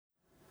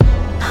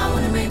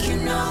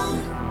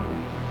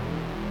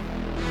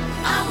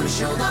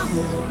show the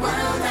whole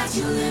world that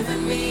you live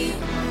in me.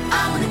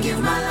 I wanna give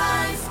my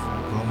life.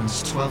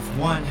 Romans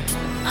 12:1.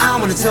 I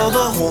wanna tell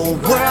the whole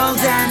world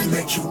and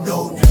make you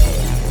know.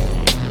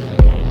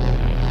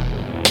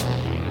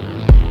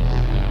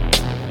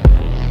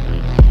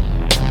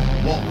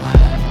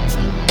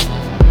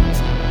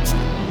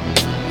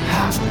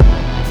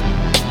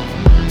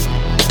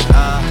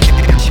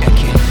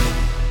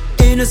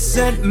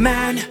 Innocent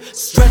man,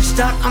 stretched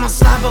out on a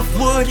slab of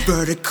wood.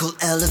 Vertical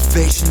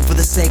elevation for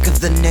the sake of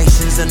the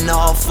nations and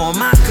all for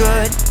my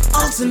good.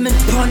 Ultimate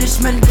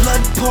punishment,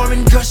 blood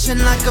pouring,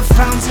 gushing like a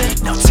fountain.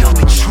 Now tell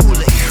me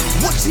truly,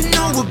 what you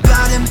know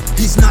about him?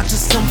 He's not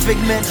just some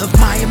figment of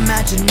my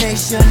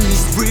imagination.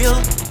 He's real,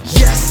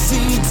 yes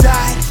he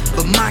died,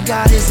 but my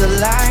God is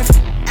alive.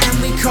 And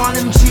we call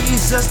him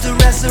Jesus, the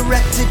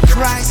resurrected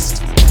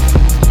Christ.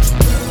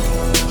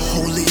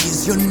 Holy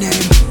is your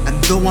name, and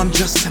though I'm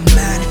just a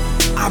man,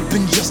 I've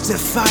been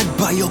justified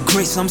by your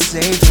grace, I'm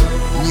saved.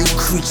 New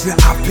creature,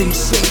 I've been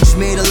changed,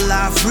 made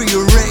alive,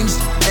 rearranged,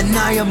 and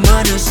I am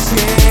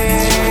unashamed.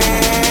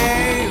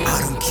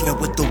 I don't care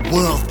what the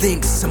world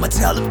thinks, I'ma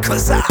tell them,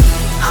 cause I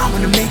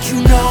wanna make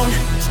you known,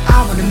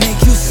 I wanna make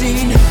you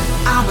seen,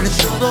 I wanna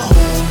show the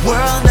whole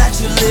world that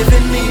you live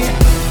in me.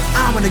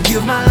 I wanna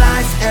give my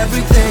life,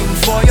 everything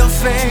for your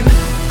fame.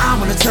 I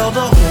wanna tell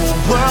the whole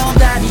world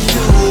that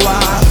you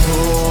are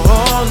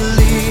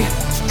holy,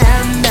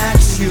 and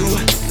that you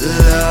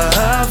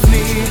love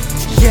me.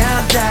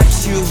 Yeah, that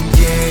you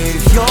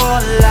gave your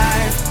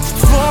life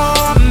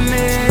for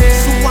me.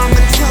 So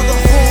I'ma tell the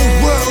whole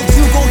world,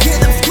 you gon' hear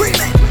them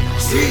screaming,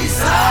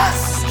 Jesus,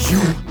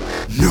 you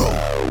know.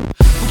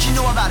 What you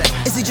know about it?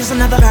 Is he just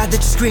another lad that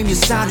you scream, you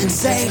sound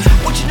insane?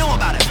 What you know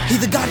about it? He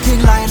the God,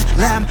 King, Lion,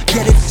 Lamb,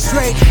 get it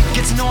straight.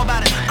 Get to know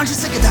about it. Aren't you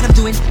sick of that I'm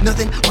doing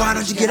nothing? Why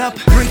don't you get up?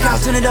 Break out,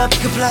 turn it up, you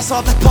can blast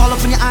off that ball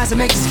up in your eyes and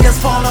make the scales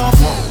fall off.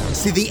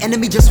 See, the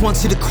enemy just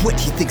wants you to quit,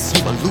 he thinks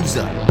you a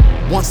loser.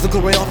 Wants the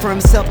glory all for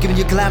himself, giving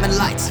you glam and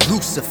lights,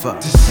 Lucifer.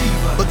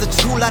 Deceiver. But the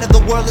true light of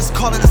the world is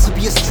calling us to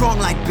be a strong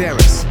light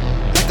bearers,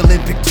 like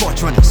Olympic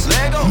torch runners.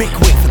 Lego. Make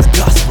way for the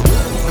gospel.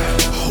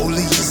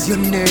 Holy is your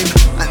name,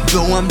 and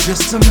though I'm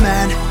just a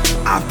man,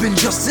 I've been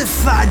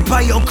justified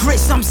by your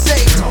grace, I'm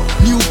saved.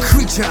 New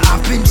creature,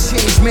 I've been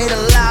changed, made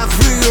alive,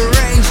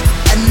 rearranged,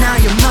 and now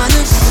you're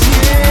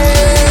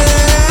unashamed.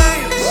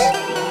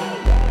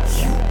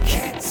 You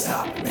can't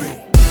stop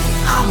me.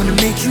 I wanna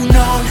make you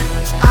known,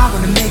 I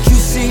wanna make you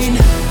seen,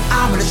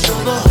 I wanna show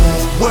the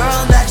whole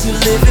world that you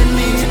live in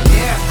me.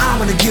 I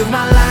wanna give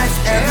my life,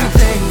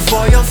 everything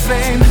for your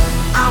fame.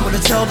 I wanna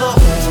tell the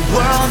whole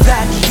world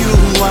that you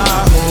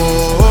are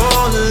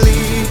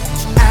holy,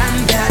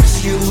 and that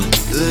you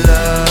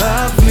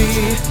love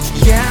me.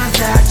 Yeah,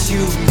 that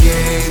you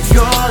gave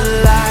your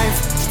life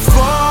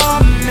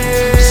for me.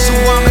 So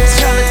I'ma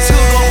tell it to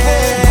the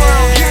whole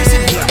world. Here's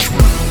it.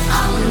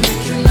 I wanna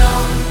make you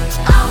known,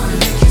 I wanna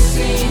make you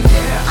seen.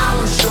 I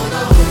wanna show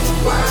the whole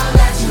world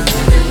that you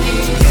live in me.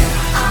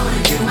 I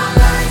wanna give my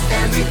life,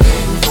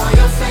 everything for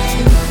your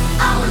fame.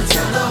 I wanna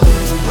tell the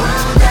whole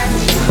world that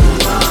you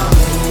are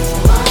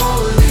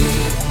holy,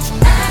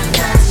 and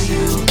that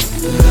you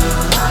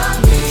love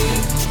me.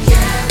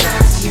 Yeah,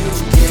 that you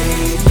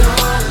gave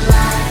your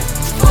life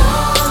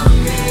for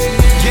me.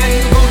 Yeah,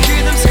 you gon'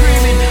 hear them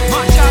screaming,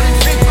 march out and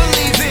fake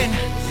believing.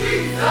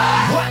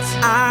 What?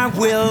 I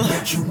will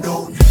make you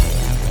known.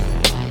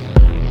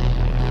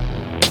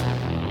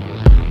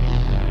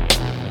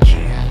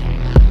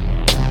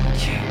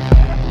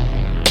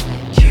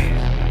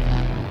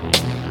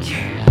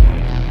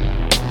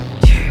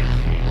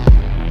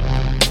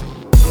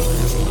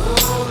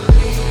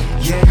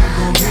 Yeah, you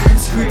gon' hear them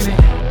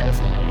screaming.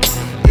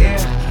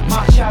 Yeah,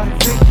 march out and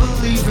fake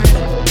believing.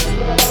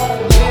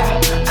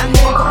 Yeah, and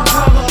they gon'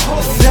 tell the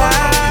whole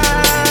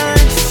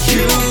That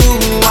you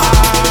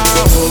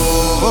are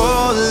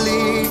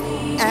holy,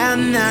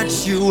 and that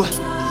you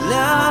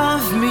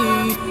love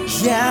me.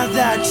 Yeah,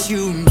 that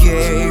you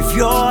gave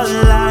your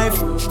life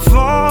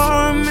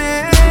for me.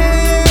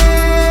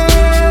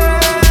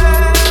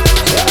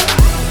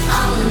 I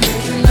wanna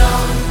make you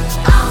known,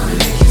 I wanna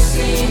make you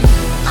seen,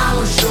 I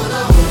wanna show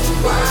the whole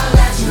world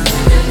that you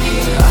live in me.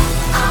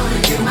 I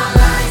wanna give my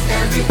life,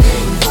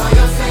 everything for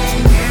your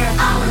fame.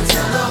 I wanna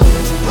tell the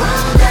whole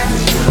world that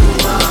you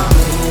are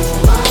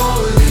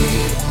holy,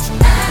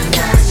 and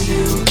that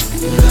you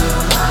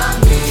love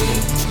me.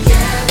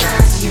 Yeah,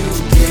 that you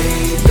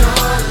gave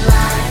your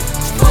life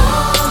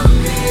for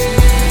me.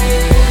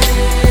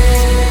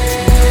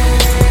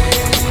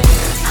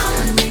 I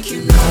wanna make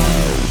you know.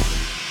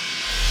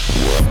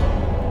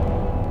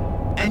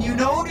 And you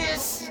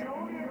notice?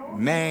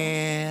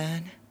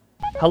 Man.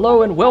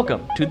 Hello and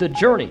welcome to The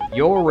Journey,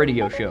 your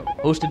radio show,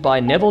 hosted by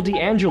Neville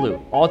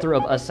DeAngelou, author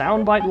of A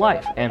Soundbite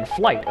Life and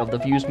Flight of the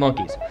Fused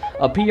Monkeys,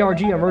 a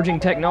PRG Emerging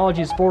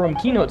Technologies Forum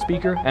keynote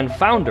speaker and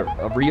founder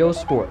of Rio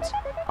Sports.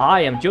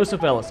 I am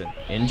Joseph Ellison.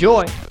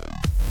 Enjoy!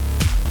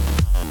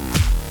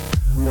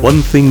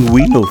 One thing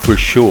we know for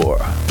sure,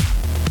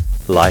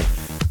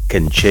 life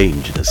can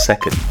change in a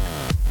second.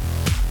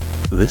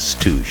 This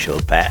too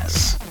shall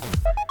pass.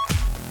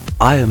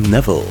 I am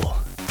Neville.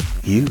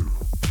 You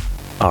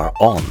are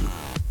on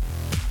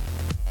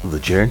the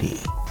journey.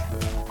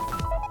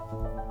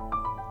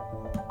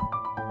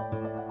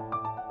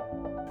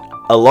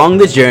 Along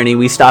the journey,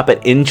 we stop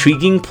at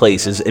intriguing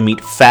places and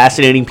meet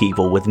fascinating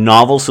people with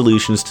novel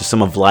solutions to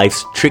some of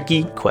life's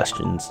tricky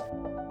questions.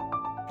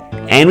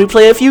 And we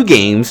play a few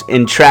games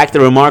and track the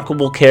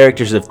remarkable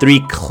characters of 3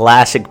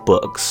 classic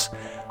books: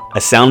 A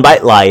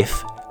Soundbite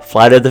Life,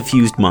 Flight of the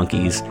Fused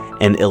Monkeys,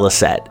 and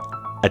ILICET,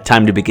 A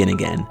Time to Begin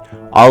Again,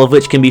 all of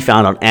which can be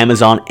found on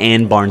Amazon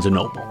and Barnes &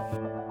 Noble.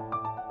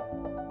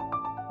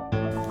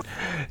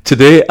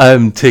 Today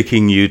I'm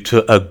taking you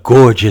to a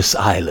gorgeous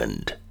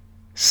island,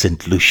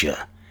 St.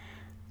 Lucia,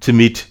 to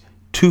meet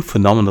 2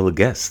 phenomenal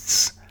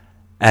guests,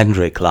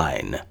 Andre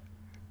Klien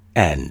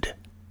and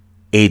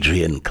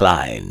Adrian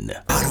Klien.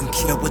 I don't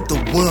care what the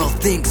world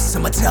thinks,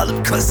 I'ma tell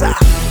them cause I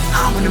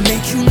wanna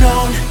make you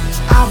known,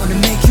 I wanna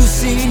make you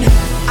seen,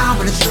 I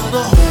wanna show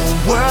the whole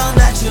world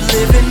that you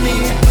live in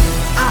me.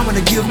 I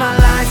wanna give my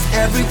life,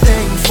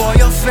 everything for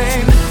your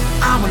fame.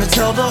 I wanna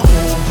tell the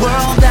whole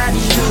world that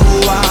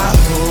you are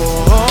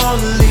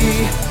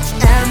holy,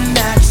 and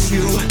that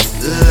you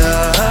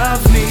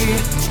love me.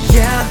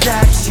 Yeah,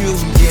 that you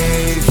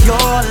gave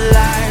your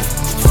life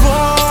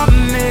for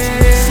me.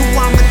 So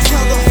I'ma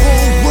tell the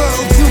whole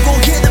world, you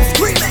gon' hear them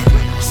screaming,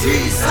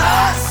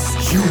 Jesus,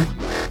 you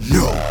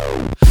know.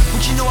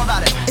 What you know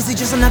about it? Is it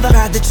just another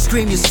ride that you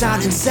scream, you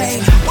sound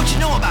insane? What you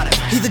know about it?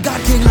 He the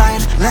God, King,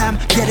 Lion, Lamb,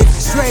 get it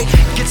straight.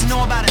 Get to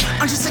know about it.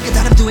 Aren't you sick of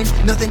that I'm doing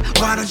nothing?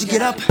 Why don't you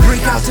get up?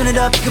 Break out, turn it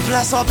up, you can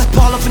blast off that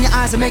ball up in your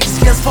eyes and make your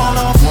scales fall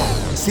off.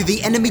 See,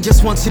 the enemy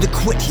just wants you to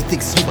quit, he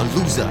thinks you a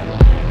loser.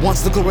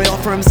 Wants the glory all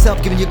for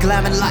himself, giving you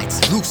glam and lights,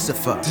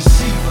 Lucifer.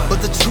 Deceiver.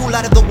 But the true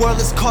light of the world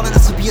is calling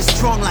us to be a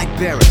strong light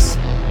bearers,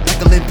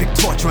 like Olympic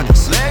torch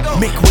runners. Lego.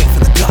 Make way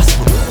for the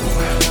gospel.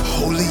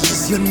 Holy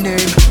is your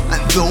name,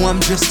 and though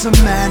I'm just a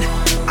man,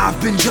 I've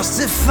been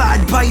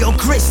justified by your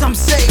grace, I'm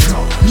saved.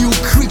 New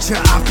creature,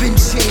 I've been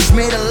changed,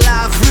 made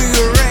alive,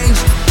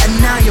 rearranged,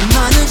 and now you're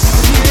mine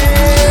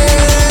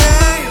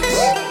ashamed.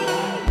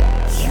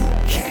 You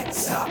can't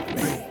stop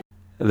me.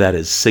 That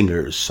is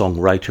singer,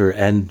 songwriter,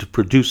 and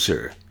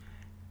producer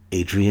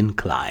Adrian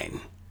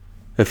Klien.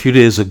 A few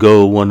days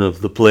ago, one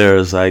of the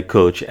players I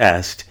coach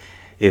asked,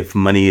 if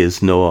money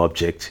is no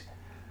object,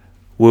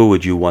 where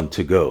would you want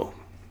to go?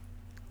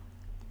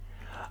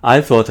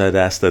 I thought I'd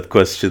ask that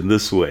question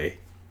this way.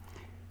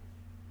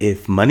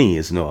 If money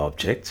is no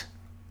object,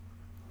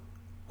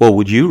 what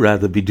would you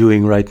rather be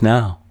doing right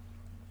now?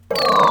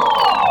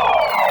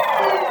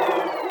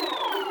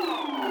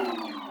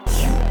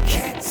 You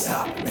can't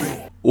stop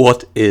me.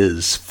 What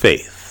is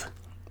faith?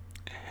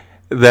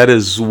 That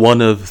is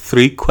one of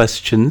 3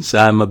 questions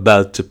I'm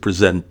about to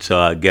present to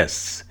our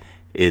guests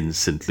in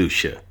St.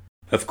 Lucia.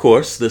 Of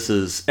course, this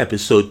is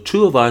episode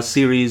 2 of our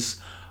series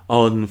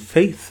on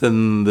faith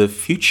and the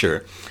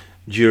future,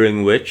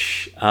 during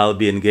which I'll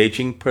be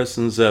engaging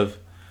persons of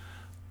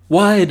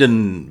wide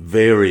and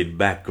varied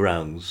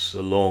backgrounds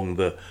along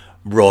the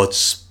broad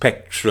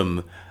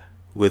spectrum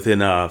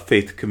within our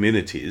faith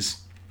communities.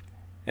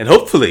 And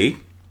hopefully,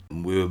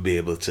 we'll be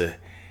able to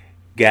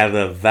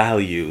gather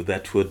value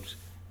that would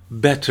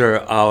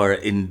better our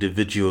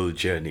individual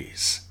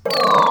journeys.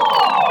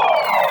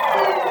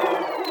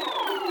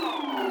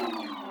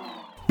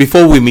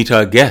 Before we meet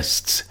our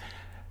guests,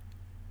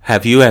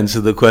 have you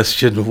answered the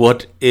question,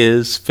 what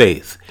is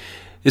faith?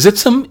 Is it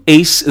some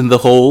ace in the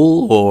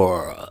hole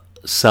or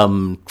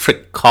some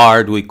trick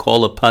card we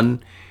call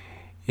upon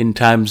in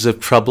times of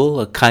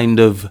trouble, a kind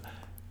of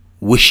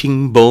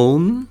wishing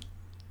bone?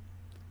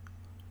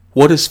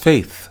 What is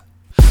faith?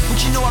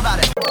 What you know about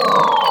it?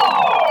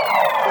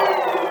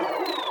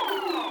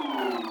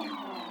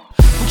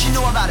 What you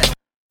know about it?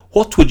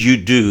 What would you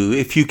do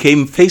if you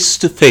came face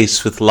to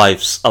face with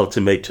life's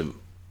ultimatum?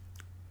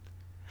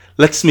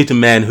 Let's meet a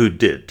man who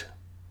did.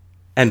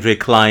 Andre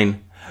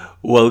Klien,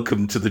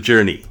 welcome to the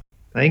journey.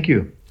 Thank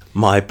you.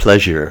 My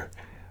pleasure.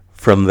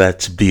 From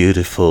that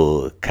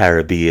beautiful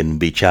Caribbean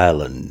beach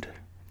island.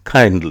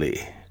 Kindly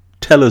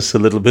tell us a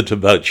little bit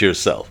about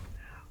yourself.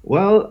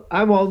 Well,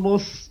 I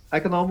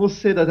can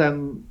almost say that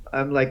I'm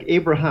like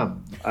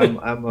Abraham.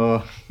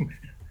 I've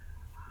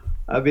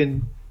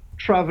been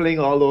traveling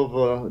all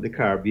over the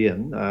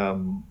Caribbean.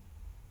 I'm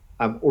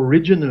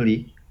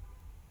originally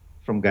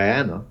from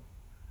Guyana.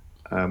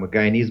 I'm a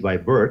Guyanese by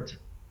birth,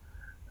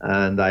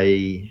 and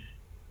I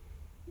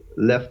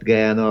left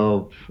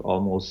Guyana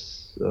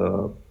almost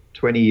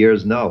 20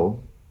 years now,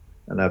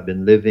 and I've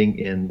been living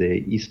in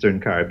the Eastern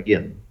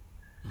Caribbean.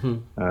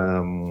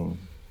 Mm-hmm.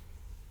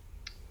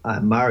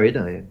 I'm married.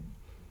 I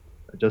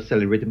just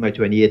celebrated my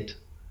 28th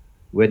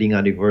wedding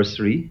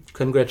anniversary.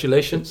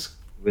 Congratulations.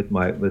 With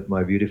my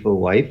beautiful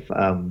wife.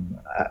 I'm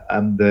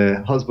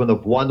the husband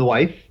of one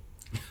wife.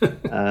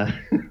 And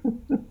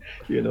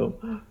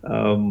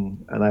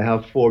I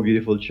have 4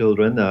 beautiful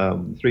children,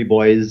 3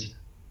 boys.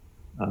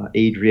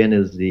 Adrian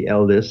is the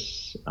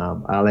eldest,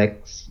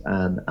 Alex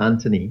and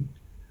Anthony,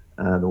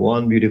 and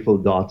 1 beautiful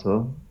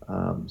daughter,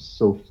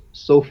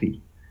 Sophie.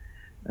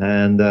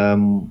 And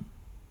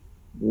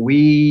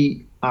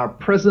We are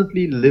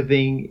presently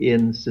living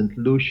in St.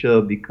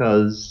 Lucia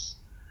because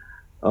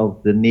of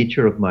the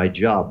nature of my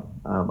job.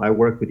 I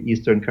work with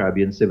Eastern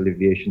Caribbean Civil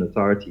Aviation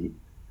Authority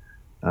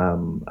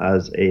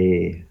as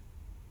a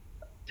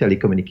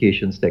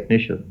telecommunications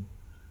technician.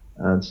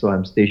 And so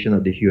I'm stationed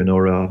at the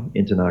Hunora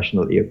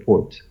International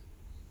Airport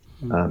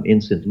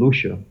in St.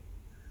 Lucia.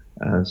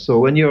 And so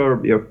when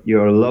your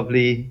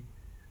lovely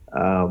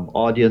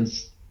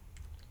audience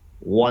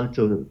want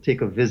to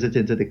take a visit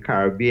into the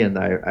Caribbean,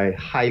 I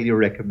highly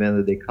recommend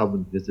that they come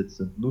and visit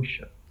St.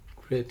 Lucia.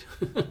 Great.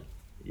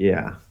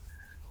 Yeah.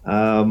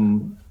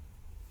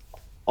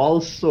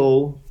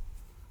 Also,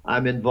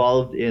 I'm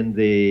involved in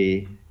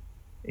the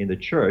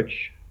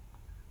church.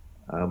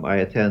 I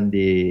attend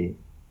the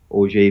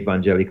OJ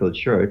Evangelical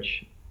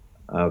Church.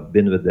 I've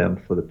been with them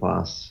for the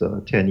past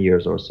 10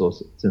 years or so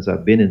since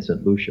I've been in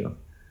St. Lucia.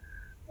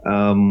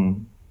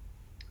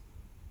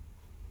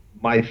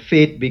 My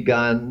faith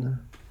began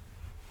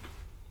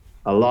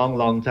a long,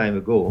 long time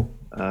ago.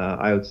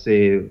 I would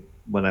say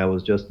when I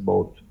was just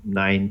about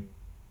 9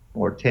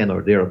 or 10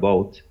 or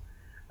thereabout.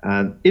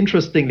 And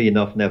interestingly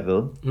enough,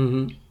 Neville,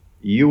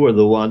 you were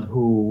the one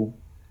who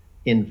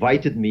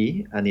invited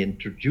me and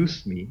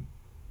introduced me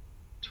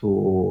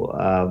to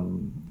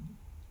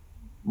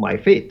my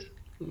faith.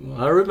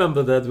 I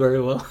remember that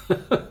very well.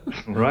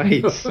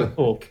 Right.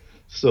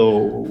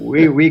 So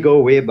we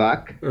go way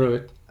back.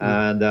 Right.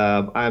 And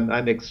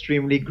I'm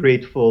extremely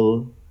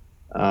grateful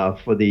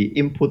for the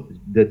input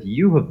that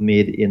you have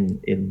made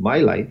in my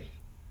life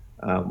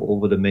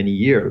over the many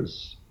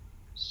years.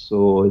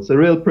 So it's a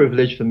real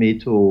privilege for me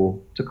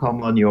to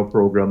come on your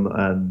program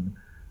and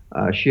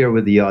share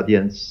with the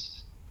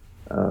audience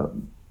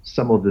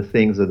some of the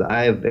things that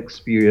I have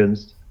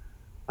experienced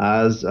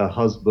as a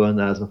husband,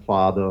 as a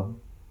father,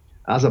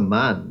 as a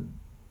man,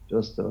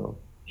 just a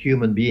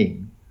human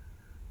being,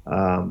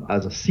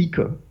 as a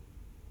seeker,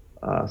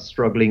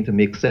 struggling to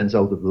make sense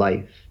out of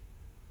life,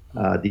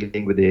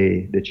 dealing with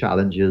the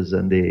challenges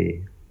and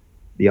the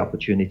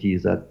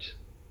opportunities that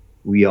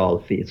we all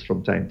face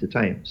from time to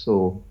time.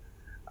 So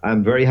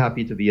I'm very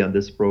happy to be on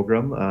this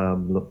program,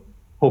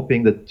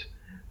 hoping that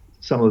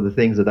some of the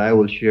things that I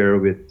will share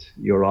with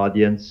your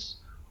audience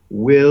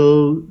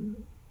will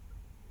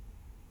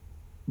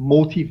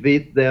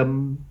motivate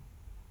them,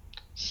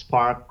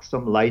 spark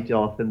some light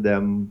off in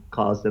them,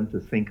 cause them to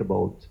think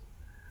about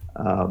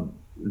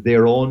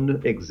their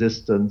own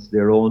existence,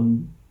 their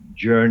own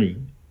journey.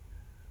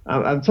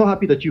 I'm so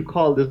happy that you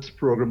call this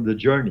program The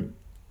Journey,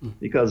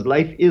 because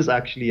life is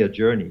actually a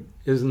journey.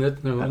 Isn't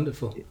it? No,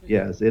 wonderful.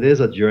 Yes, it is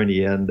a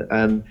journey,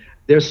 and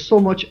there's so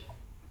much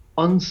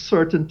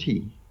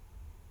uncertainty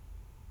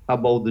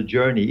about the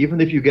journey. Even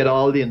if you get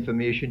all the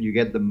information, you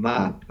get the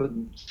map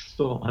and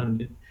so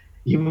on,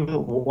 even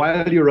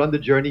while you're on the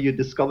journey, you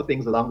discover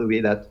things along the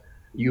way that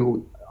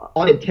you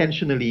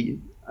unintentionally,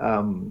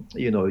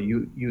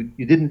 you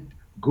didn't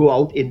go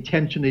out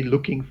intentionally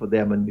looking for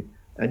them,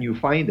 and you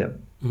find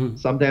them.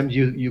 Sometimes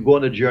you go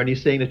on a journey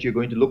saying that you're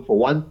going to look for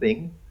one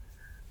thing,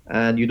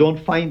 and you don't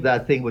find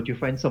that thing, but you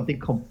find something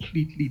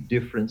completely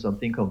different,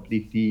 something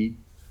completely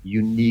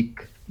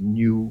unique,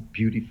 new,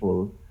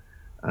 beautiful.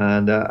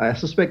 And I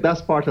suspect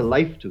that's part of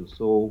life too.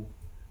 So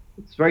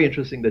it's very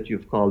interesting that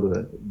you've called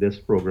this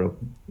program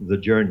The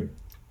Journey.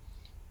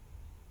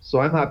 So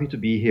I'm happy to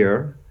be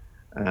here,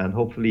 and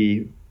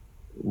hopefully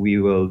we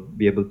will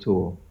be able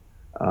to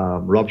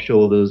rub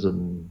shoulders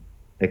and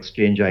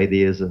exchange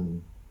ideas,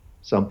 and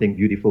something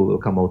beautiful will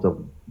come out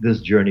of this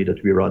journey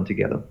that we're on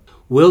together.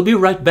 We'll be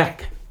right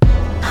back.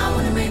 I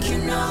wanna make you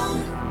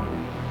known.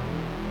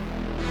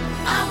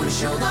 I wanna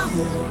show the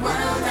whole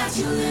world that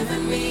you live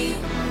in me.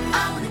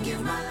 I wanna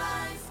give my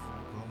life.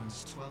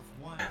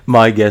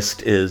 My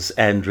guest is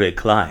Andre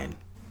Klien.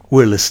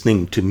 We're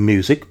listening to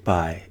music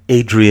by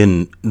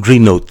Adrian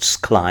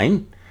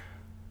Klien,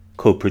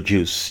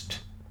 co-produced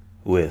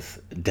with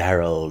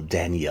Daryl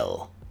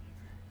Daniel,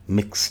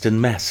 mixed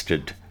and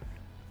mastered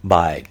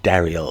by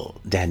Daryl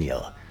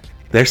Daniel.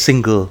 Their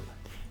single,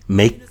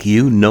 Make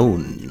You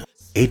Known,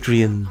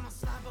 Adrian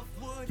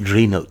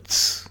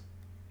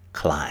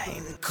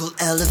Klien.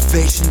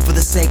 Elevation for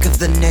the sake of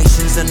the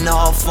nations and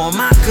all for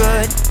my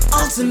good.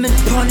 Ultimate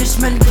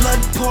punishment, blood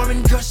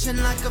pouring, gushing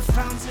like a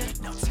fountain.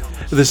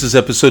 This is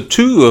episode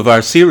 2 of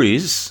our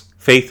series,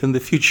 Faith in the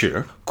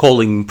Future,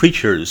 calling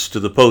preachers to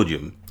the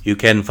podium. You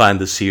can find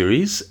the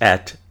series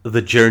at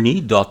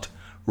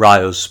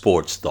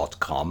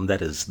thejourney.ryosports.com.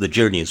 That is, the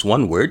journey is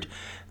one word,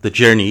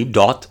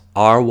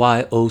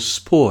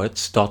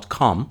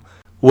 thejourney.ryosports.com,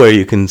 where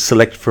you can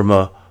select from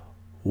a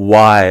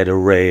wide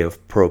array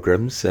of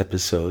programs,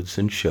 episodes,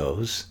 and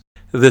shows.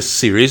 This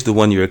series, the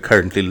one you're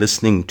currently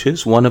listening to,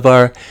 is one of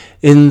our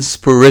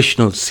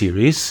inspirational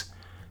series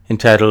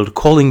entitled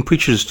Calling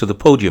Preachers to the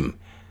Podium,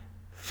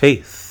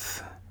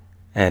 Faith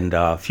and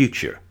Our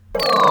Future.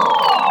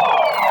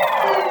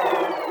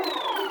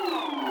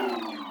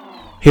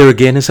 Here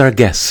again is our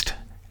guest,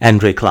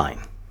 Andre Klien.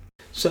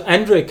 So,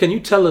 Andre, can you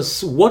tell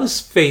us, what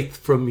is faith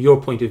from your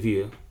point of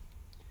view?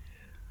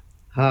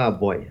 Ah,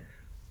 boy.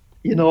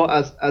 You know,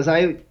 as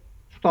I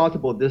thought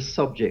about this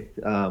subject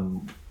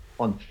on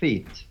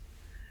faith,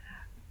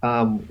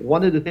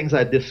 one of the things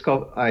I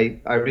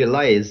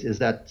realized is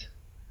that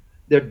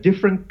there are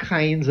different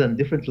kinds and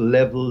different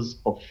levels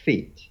of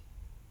faith.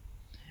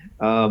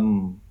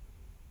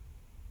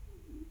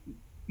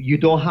 You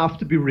don't have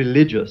to be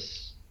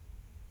religious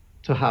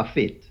to have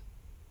faith.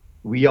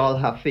 We all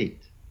have faith.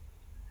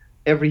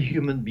 Every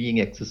human being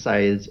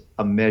exercises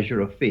a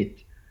measure of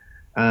faith.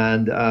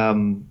 And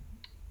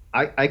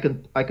I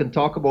can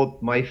talk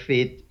about my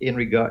faith in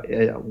regard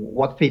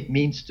what faith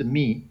means to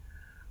me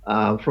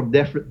from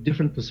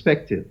different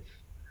perspectives.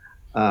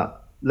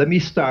 Let me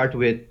start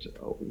with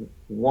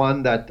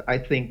one that I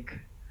think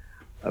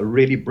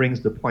really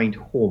brings the point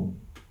home.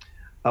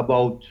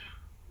 About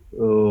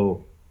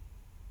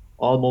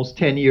almost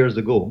 10 years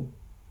ago,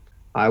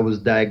 I was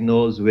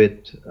diagnosed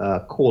with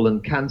colon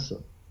cancer,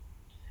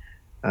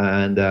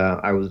 and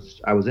I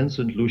was in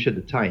St. Lucia at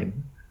the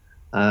time,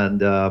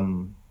 and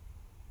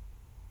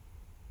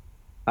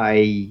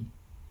I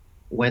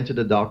went to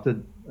the doctor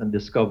and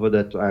discovered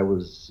that I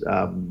was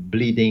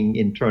bleeding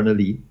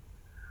internally,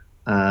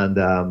 and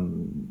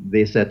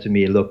they said to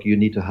me, "Look, you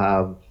need to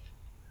have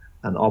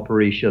an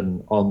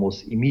operation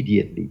almost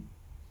immediately."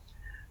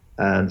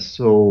 And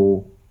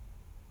so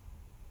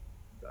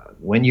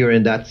when you're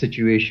in that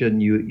situation,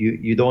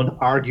 you don't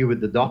argue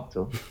with the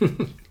doctor.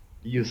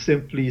 You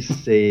simply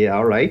say,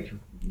 all right,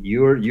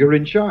 you're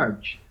in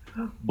charge.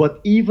 But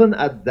even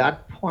at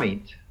that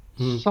point,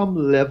 some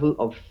level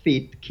of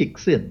faith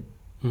kicks in,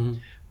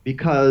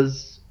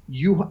 because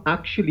you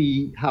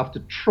actually have to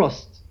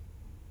trust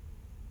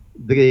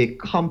the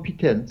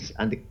competence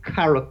and the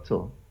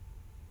character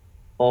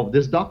of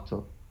this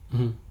doctor.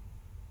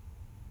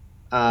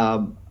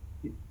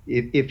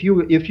 If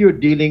you're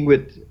dealing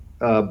with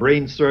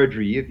brain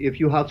surgery, if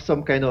you have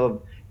some kind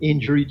of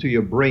injury to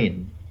your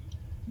brain,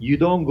 you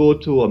don't go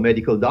to a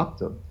medical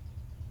doctor.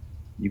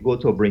 You go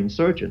to a brain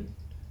surgeon,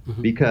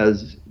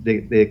 because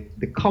the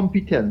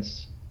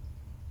competence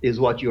is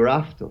what you're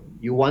after.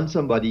 You want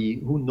somebody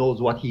who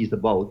knows what he's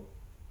about,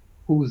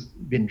 who's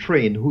been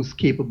trained, who's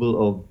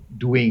capable of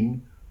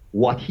doing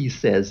what he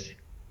says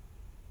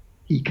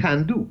he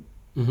can do.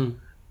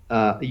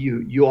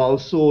 You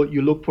also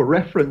look for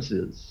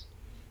references.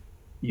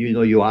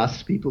 You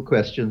ask people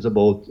questions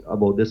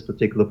about this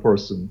particular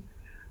person.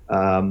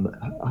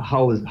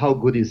 How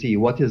good is he?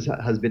 What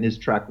has been his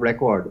track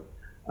record?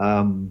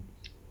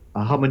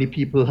 How many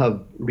people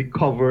have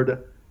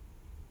recovered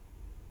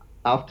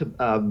after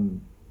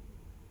going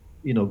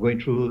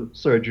through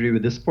surgery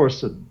with this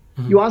person?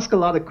 You ask a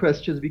lot of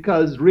questions,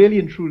 because really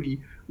and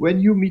truly,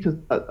 when you meet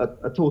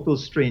a total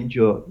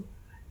stranger,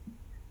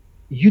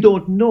 you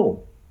don't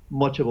know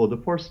much about the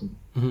person.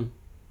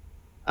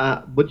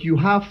 But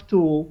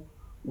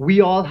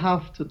we all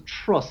have to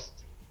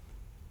trust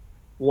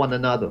one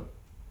another.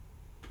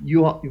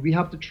 We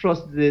have to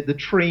trust the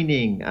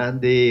training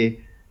and the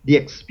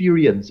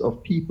experience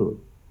of people.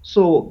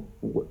 So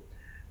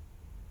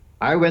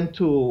I went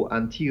to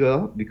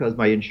Antigua because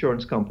my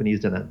insurance company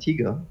is in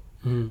Antigua,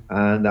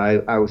 and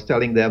I was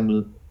telling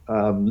them,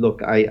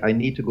 look, I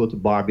need to go to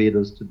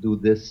Barbados to do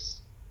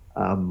this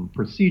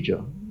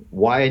procedure.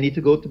 Why I need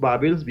to go to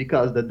Barbados?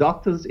 Because the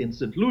doctors in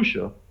St.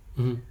 Lucia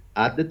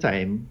at the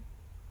time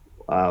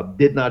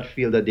did not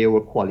feel that they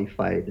were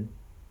qualified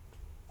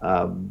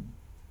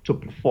to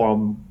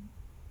perform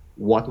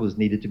what was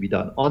needed to be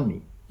done on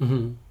me.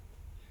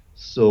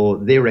 So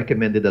they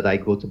recommended that I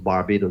go to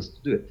Barbados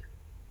to do it.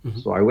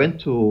 So I went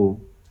to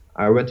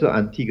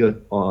Antigua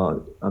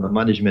on a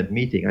management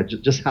meeting. I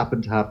just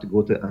happened to have to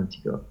go to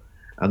Antigua,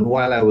 and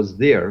while I was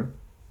there,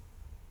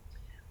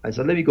 I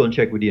said, let me go and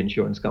check with the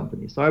insurance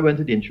company. So I went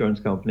to the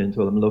insurance company and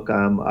told them, look,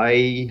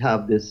 I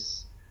have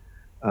this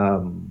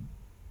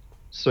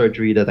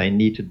surgery that I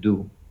need to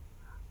do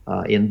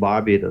in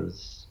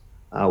Barbados.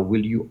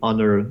 Will you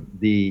honor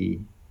the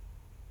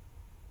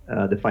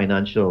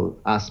financial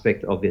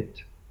aspect of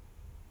it?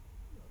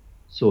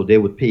 So they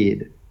would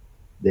pay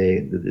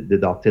the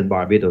doctor in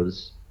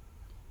Barbados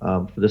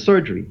for the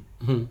surgery.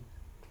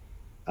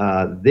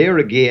 There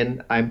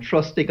again, I'm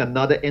trusting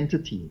another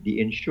entity, the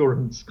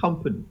insurance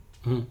company.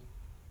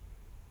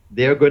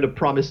 They're going to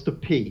promise to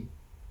pay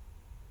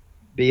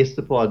based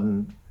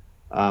upon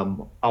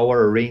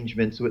our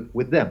arrangements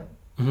with them.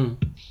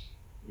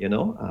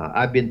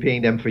 I've been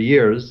paying them for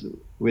years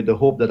with the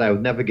hope that I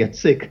would never get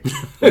sick.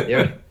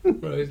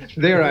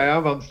 There I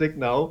am, I'm sick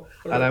now,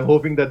 and I'm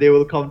hoping that they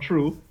will come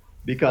true,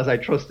 because I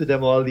trusted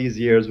them all these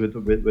years with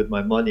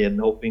my money, and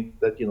hoping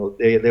that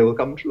they will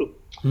come true.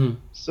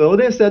 So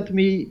they said to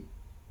me,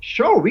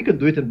 sure, we can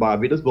do it in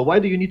Barbados, but why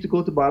do you need to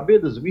go to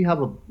Barbados? We have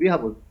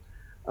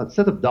a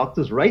set of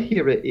doctors right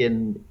here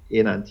in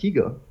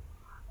Antigua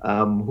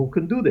who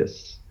can do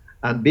this.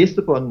 And based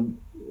upon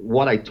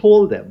what I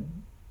told them,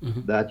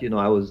 that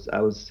I was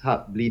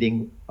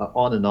bleeding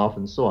on and off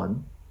and so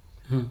on,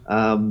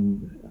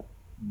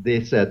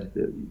 they said,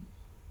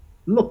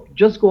 look,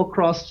 just go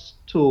across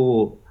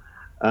to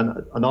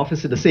an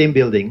office in the same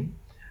building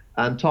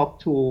and talk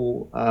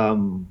to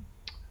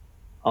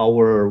one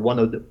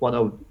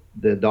of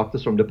the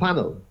doctors from the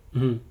panel.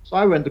 So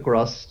I went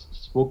across,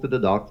 spoke to the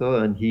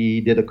doctor, and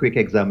he did a quick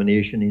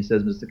examination. He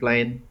says, Mr.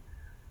 Klien,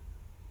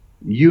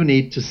 you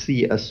need to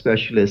see a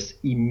specialist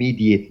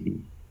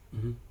immediately.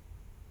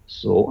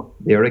 So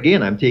there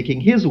again, I'm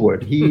taking his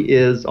word. He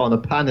is on a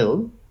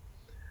panel,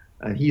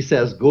 and he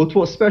says, go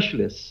to a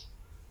specialist.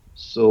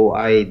 So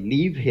I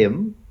leave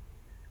him,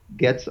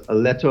 get a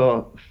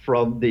letter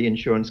from the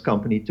insurance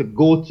company to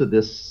go to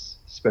this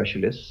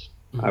specialist.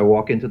 I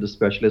walk into the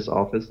specialist's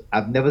office.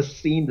 I've never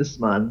seen this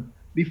man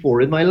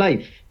before in my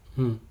life.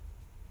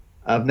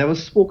 I've never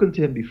spoken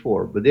to him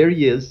before, but there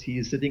he is.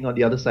 He's sitting on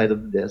the other side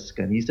of the desk,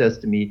 and he says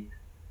to me,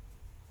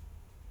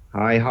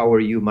 hi, how are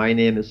you? My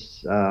name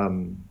is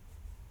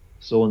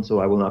so-and-so.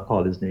 I will not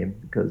call his name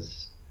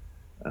because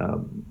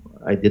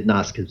I didn't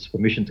ask his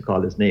permission to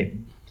call his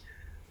name.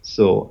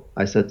 So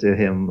I said to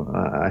him,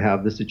 I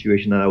have this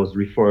situation, and I was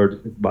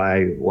referred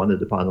by one of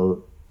the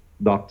panel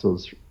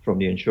doctors from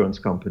the insurance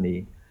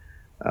company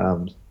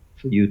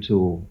for you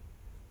to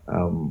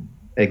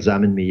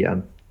examine me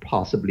and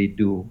possibly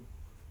do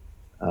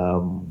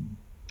an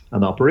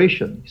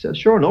operation. He said,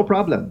 sure, no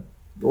problem.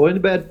 Go in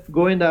bed,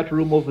 go in that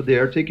room over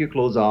there, take your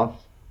clothes off,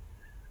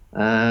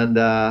 and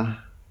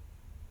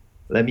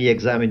let me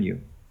examine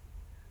you.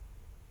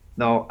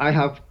 Now, I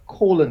have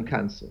colon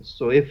cancer,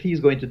 so if he's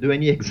going to do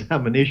any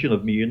examination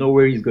of me, you know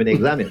where he's going to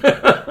examine.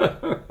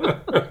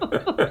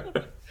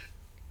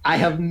 I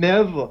have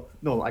never,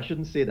 no, I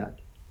shouldn't say that.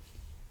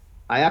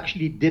 I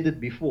actually did it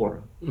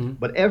before,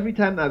 but every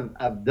time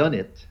I've done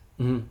it,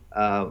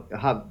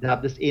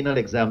 have this anal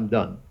exam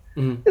done,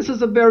 this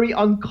is a very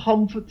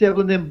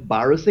uncomfortable and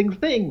embarrassing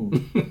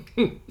thing.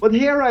 But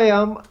here I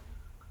am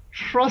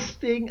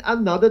trusting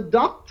another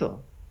doctor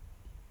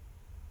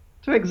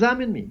to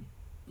examine me.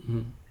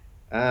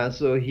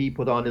 So he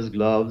put on his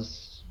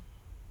gloves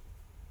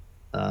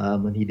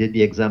and he did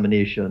the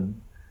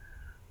examination,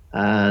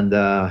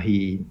 and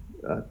he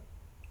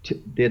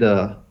did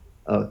a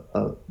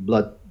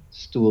blood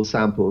stool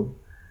sample,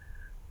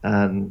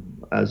 and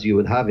as you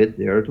would have it,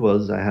 there it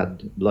was. I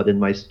had blood in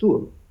my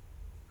stool.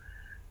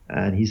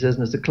 And he says,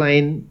 Mr.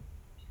 Klien,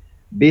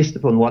 based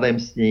upon what I'm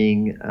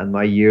seeing and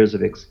my years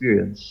of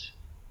experience,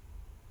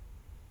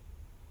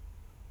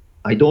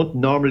 I don't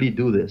normally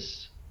do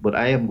this, but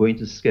I am going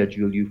to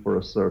schedule you for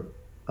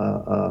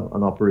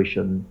an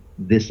operation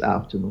this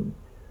afternoon.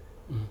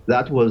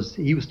 That was,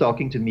 he was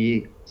talking to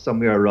me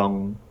somewhere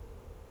around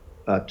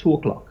 2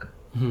 o'clock.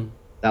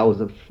 That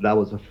was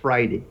a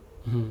Friday.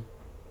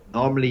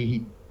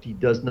 Normally he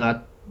does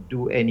not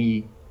do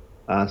any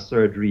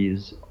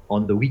surgeries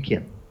on the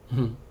weekend,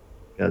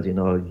 because you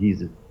know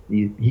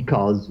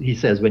he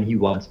says when he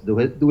wants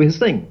to do his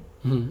thing.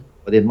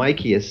 But in my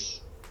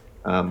case,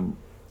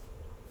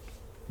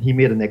 he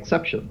made an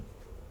exception.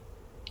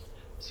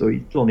 So he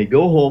told me,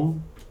 go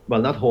home,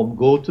 well, not home,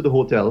 go to the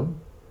hotel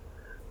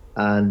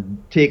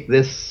and take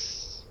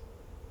this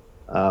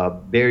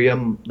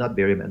barium, not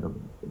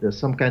barium, there's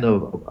some kind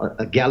of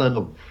a gallon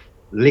of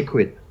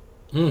liquid.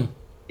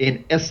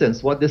 In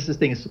essence, what this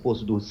thing is supposed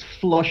to do is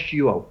flush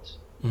you out.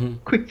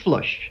 Quick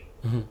flush.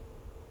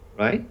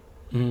 Right?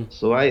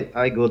 So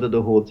I go to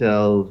the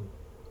hotel,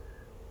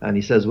 and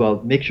he says,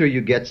 well, make sure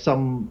you get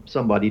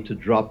somebody to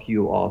drop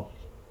you off,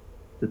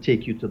 to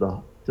take you to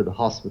the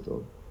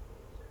hospital,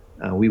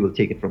 and we will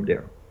take it from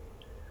there.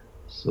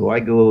 So I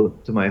go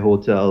to my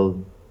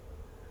hotel.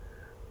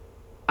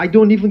 I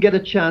don't even get a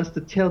chance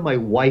to tell my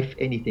wife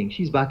anything.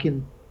 She's back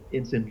in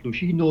St. Lucia.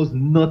 She knows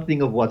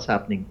nothing of what's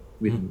happening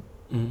with me.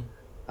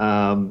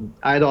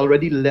 I had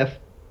already left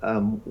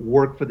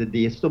work for the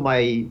day, so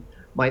my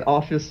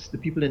office, the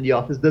people in the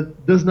office,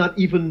 does not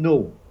even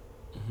know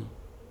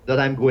that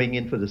I'm going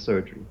in for the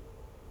surgery.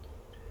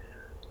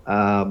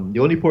 The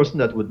only person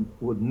that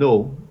would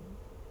know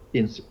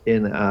in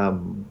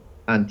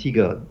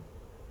Antigua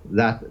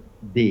that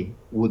day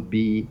would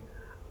be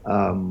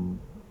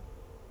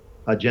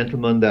a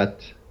gentleman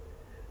that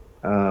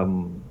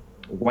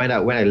when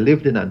I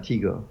lived in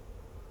Antigua,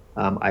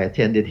 I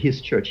attended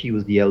his church. He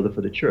was the elder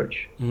for the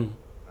church,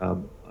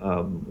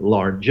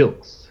 Lauren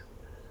Jilks.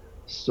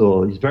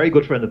 So he's a very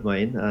good friend of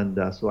mine,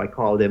 and so I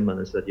called him and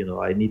I said, you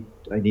know, I need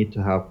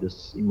to have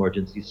this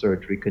emergency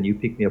surgery. Can you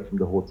pick me up from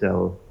the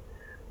hotel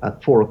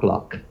at 4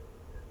 o'clock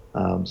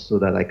so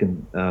that I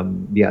can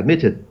be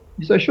admitted?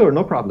 He said, sure,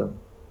 no problem.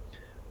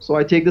 So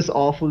I take this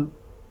awful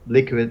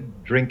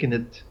liquid, drinking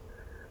it,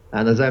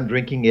 and as I'm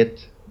drinking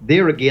it,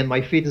 there again,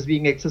 my faith is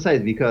being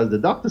exercised because the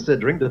doctor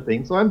said drink the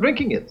thing, so I'm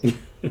drinking it.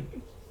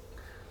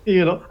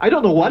 You know, I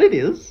don't know what it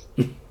is,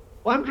 but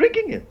I'm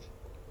drinking it.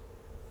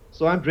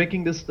 So I'm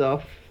drinking this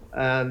stuff,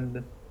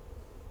 and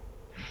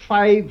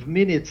 5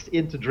 minutes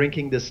into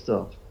drinking this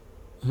stuff,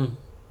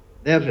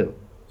 Neville,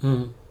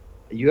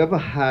 you ever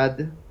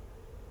had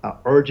an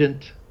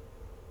urgent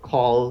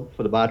call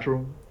for the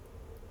bathroom?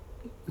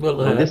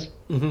 Well, this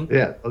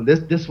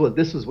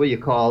was what you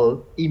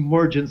call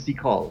emergency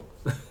call.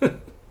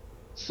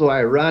 So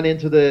I ran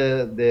into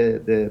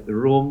the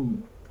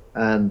room,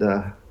 and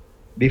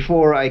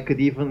before I could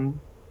even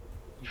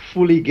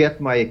fully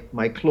get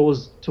my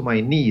clothes to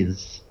my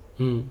knees,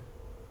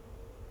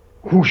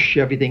 Whoosh,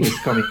 everything is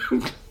coming.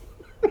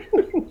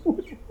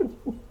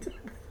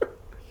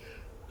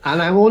 And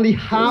I'm only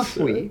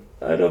halfway.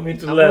 I don't mean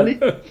to laugh.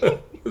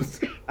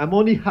 I'm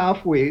only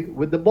halfway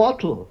with the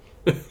bottle.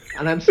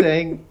 And I'm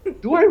saying,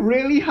 do I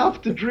really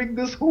have to drink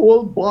this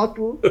whole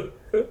bottle?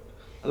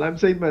 And I'm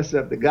saying to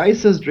myself, the guy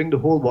says drink the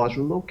whole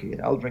bottle. Okay,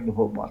 I'll drink the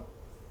whole bottle.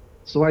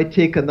 So I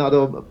take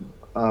another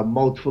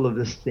mouthful of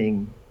this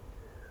thing.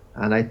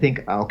 And I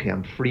think, okay,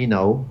 I'm free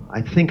now.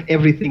 I think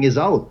everything is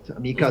out. I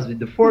mean, because with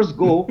the first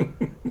go,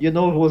 it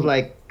was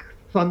like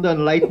thunder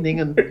and lightning.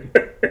 And,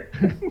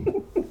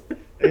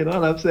 and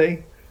I'm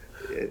saying,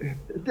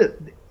 this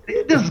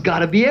has got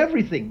to be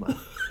everything, man.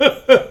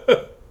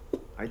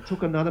 I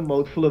took another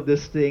mouthful of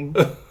this thing,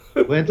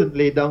 went and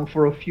lay down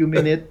for a few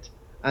minutes,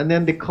 and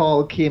then the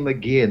call came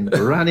again,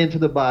 ran into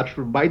the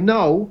bathroom. By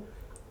now,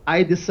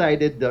 I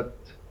decided that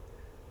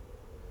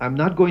I'm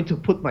not going to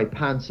put my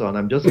pants on.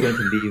 I'm just going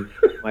to leave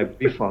my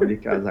brief on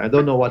because I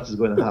don't know what is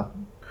going to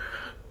happen.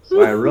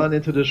 So I run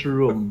into this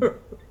room.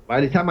 By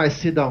the time I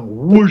sit down,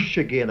 whoosh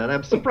again, and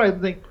I'm surprised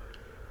and think,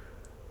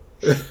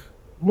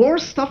 more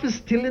stuff is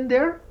still in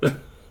there?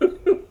 And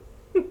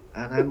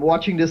I'm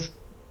watching this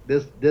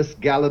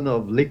gallon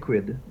of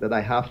liquid that I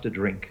have to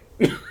drink.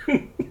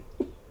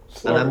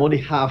 And I'm only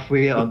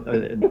halfway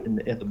in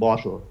the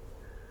bottle.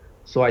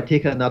 So I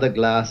take another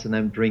glass and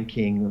I'm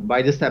drinking.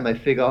 By this time I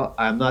figure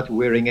I'm not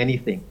wearing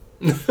anything.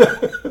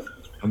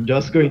 I'm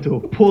just going to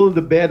pull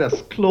the bed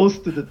as close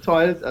to the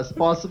toilet as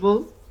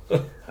possible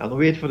and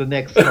wait for the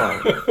next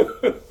call.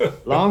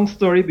 Long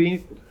story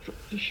being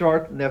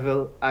short,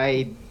 Neville,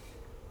 I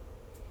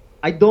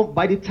don't,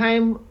 by the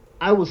time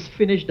I was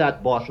finished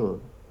that bottle,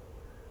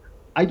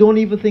 I don't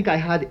even think I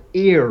had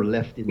air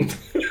left in me.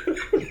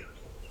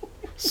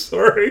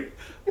 Sorry.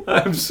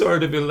 I'm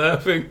sorry to be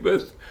laughing,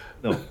 but...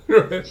 No.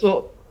 Right.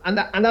 So, and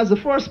that's the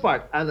first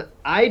part. And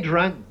I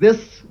drank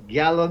this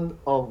gallon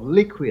of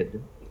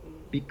liquid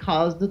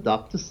because the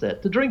doctor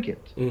said to drink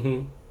it.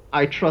 Mm-hmm.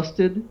 I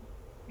trusted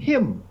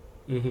him.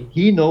 Mm-hmm.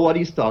 He know what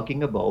he's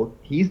talking about.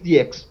 He's the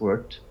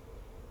expert.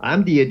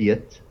 I'm the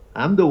idiot.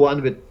 I'm the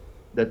one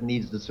that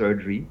needs the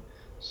surgery.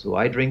 So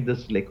I drink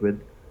this liquid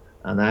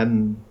and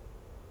I'm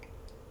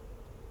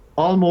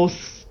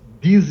almost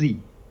dizzy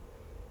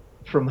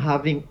from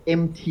having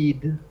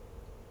emptied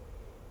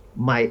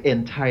my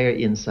entire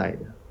inside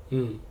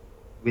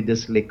with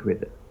this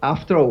liquid.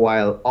 After a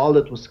while, all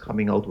that was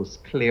coming out was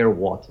clear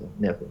water,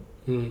 Neville.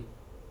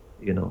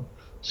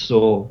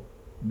 So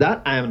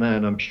that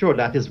I'm sure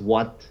that is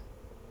what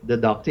the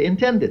doctor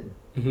intended,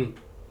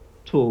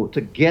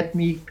 to get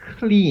me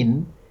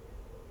clean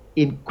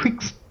in quick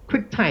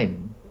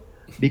time,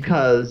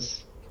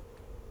 because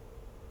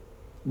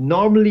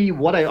normally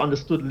what I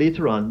understood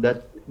later on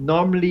that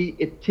normally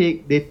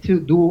they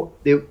do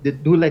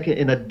like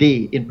in a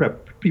day in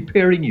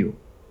preparing you.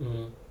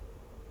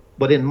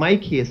 But in my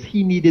case,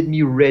 he needed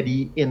me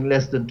ready in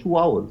less than 2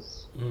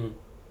 hours.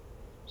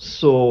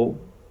 So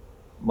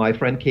my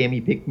friend came,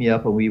 he picked me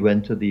up, and we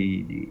went to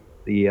the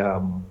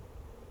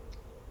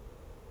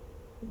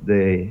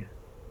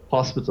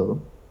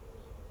hospital.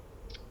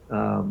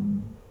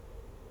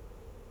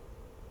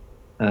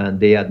 And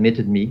they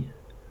admitted me.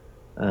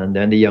 And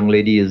then the young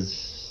lady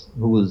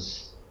who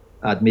was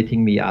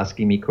admitting me,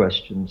 asking me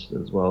questions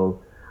as well.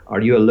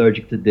 Are you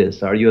allergic to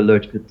this? Are you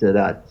allergic to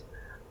that?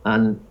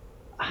 And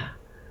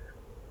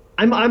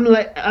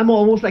I'm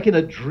almost like in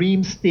a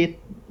dream state,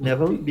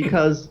 Neville,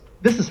 because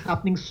this is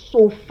happening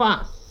so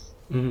fast.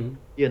 She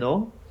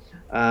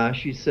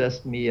says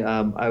to me,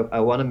 I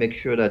want to make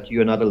sure that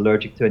you're not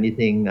allergic to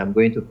anything. I'm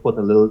going to put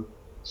a little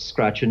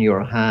scratch in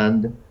your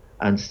hand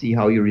and see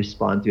how you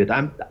respond to it.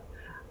 I'm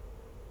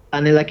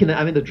in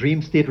the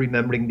dream state,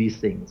 remembering these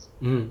things.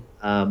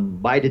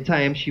 By the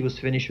time she was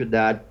finished with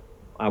that,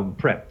 I'm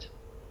prepped.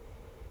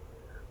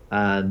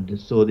 And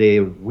so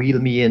they wheel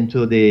me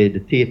into the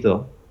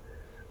theater,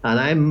 and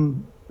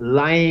I'm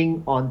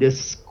lying on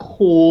this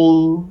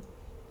cold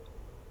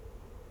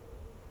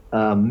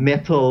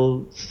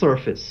metal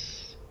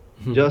surface.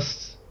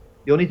 Just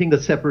the only thing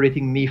that's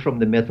separating me from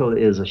the metal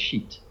is a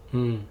sheet.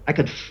 I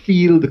could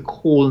feel the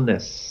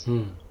coldness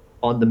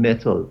on the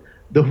metal.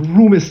 The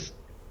room is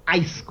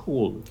ice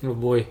cold. Oh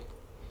boy.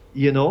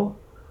 And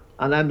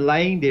I'm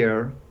lying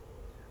there,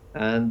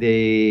 and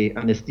the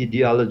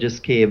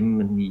anesthesiologist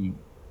came and he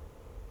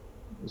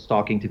was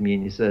talking to me,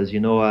 and he says,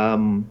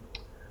 I'm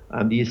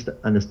the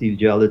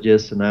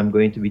anesthesiologist, and I'm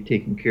going to be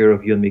taking care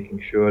of you and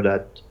making sure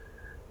that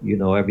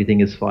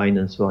everything is fine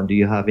and so on. Do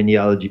you have any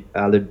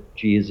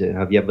allergies?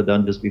 Have you ever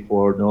done this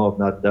before? No, I've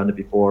not done it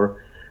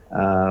before.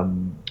 All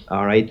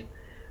right.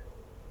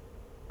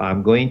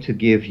 I'm going to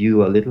give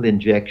you a little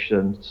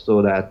injection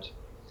so that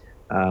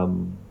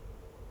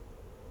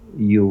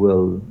you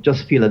will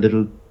just feel a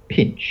little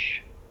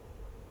pinch.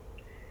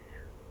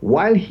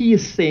 While he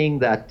is saying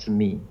that to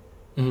me,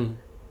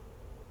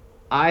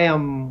 I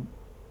am,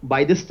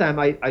 by this time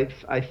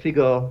I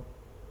figure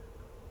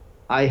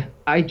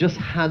I just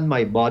hand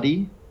my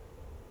body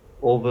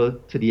over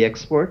to the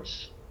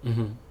experts,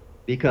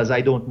 because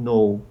I don't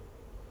know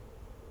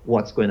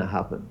what's going to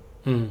happen.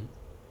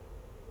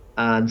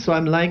 And so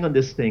I'm lying on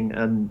this thing,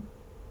 and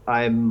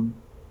I'm,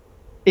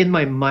 in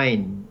my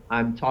mind,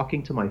 I'm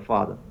talking to my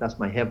Father. That's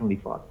my Heavenly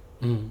Father.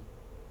 And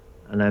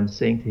I'm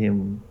saying to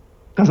him,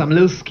 because I'm a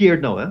little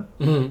scared now,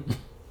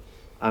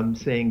 I'm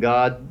saying,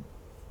 God,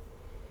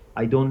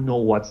 I don't know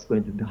what's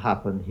going to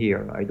happen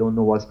here. I don't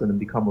know what's going to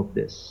become of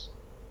this.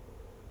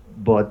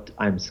 But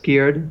I'm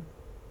scared,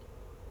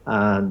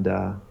 and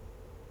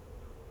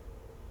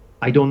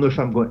I don't know if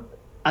I'm going...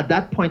 At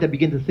that point, I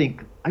begin to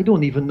think, I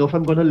don't even know if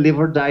I'm going to live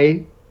or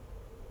die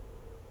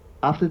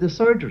after the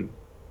surgery.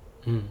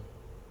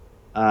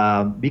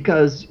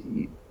 Because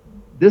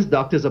this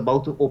doctor is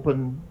about to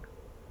open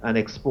and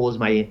expose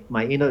my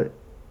inner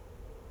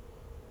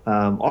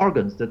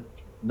organs that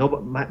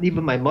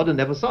even my mother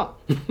never saw.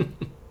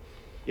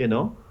 You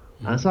know?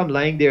 And so I'm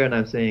lying there and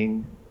I'm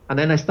saying, and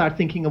then I start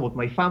thinking about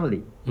my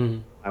family,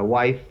 my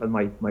wife and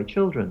my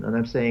children, and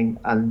I'm saying,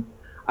 and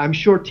I'm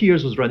sure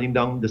tears was running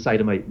down the side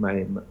of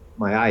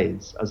my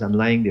eyes as I'm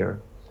lying there.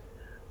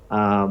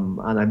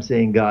 And I'm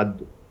saying,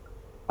 God,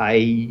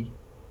 I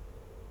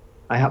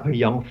have a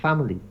young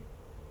family.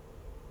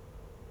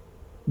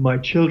 My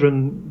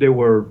children, they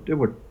were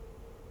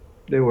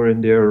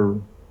in their,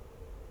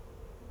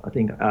 I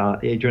think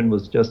Adrian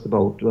was just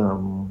about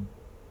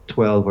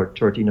 12 or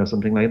 13 or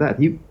something like that.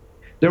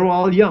 They were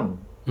all young.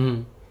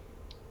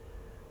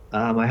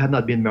 I had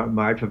not been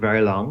married for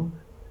very long.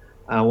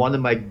 One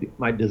of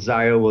my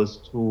desire was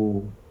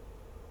to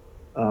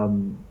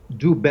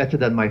do better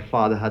than my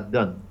father had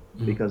done,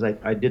 because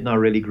I did not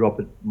really grow up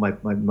with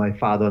my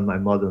father and my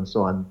mother and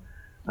so on.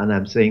 And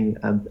I'm saying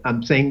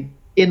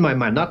in my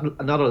mind, not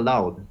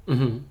aloud.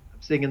 I'm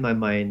saying in my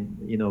mind,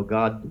 you know,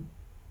 God,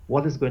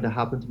 what is going to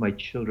happen to my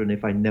children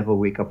if I never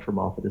wake up from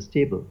off of this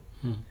table?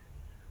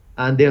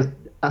 And there's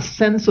a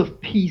sense of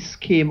peace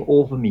came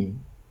over me.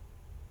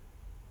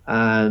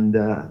 And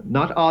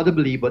not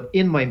audibly, but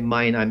in my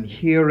mind, I'm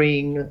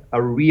hearing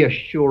a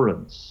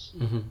reassurance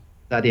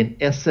that in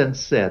essence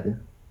said,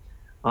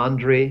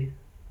 Andre,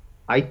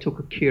 I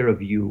took care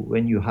of you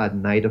when you had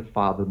neither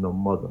father nor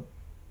mother.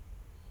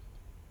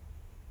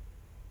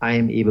 I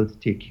am able to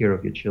take care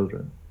of your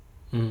children.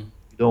 You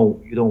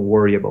don't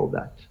worry about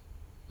that.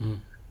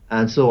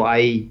 And so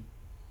I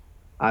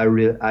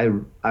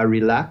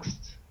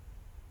relaxed.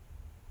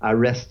 I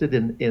rested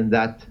in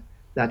that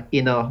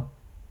inner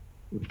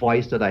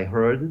voice that I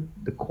heard,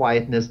 the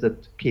quietness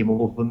that came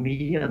over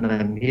me, and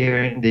I'm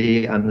hearing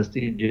the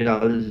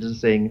anesthesiologist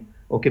saying,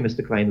 okay,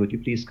 Mr. Klien, would you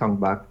please count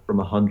back from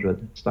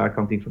 100, start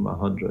counting from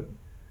 100.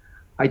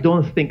 I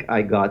don't think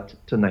I got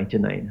to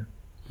 99,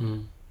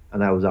 and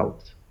I was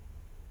out.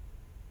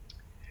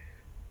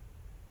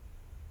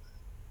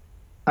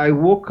 I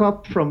woke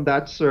up from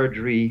that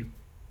surgery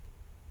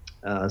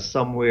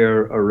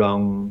somewhere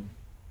around,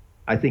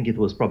 I think it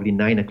was probably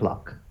 9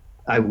 o'clock.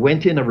 I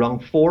went in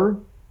around 4.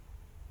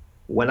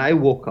 When I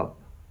woke up,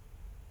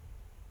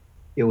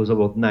 it was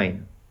about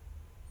 9.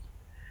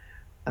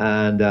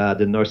 And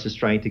the nurse is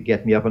trying to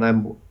get me up.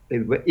 And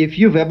if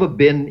you've ever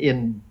been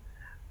in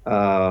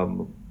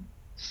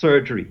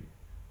surgery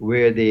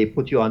where they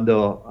put you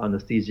under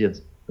anesthesia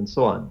and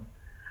so on,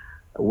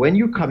 when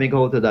you're coming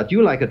out of that,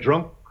 you're like a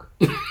drunk,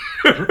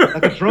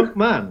 like a drunk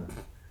man.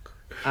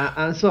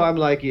 And so I'm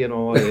like,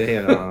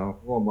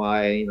 oh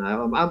my,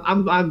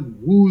 I'm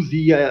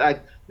woozy.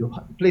 The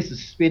place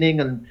is spinning,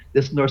 and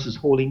this nurse is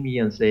holding me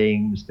and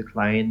saying, Mr.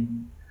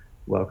 Klien,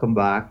 welcome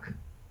back.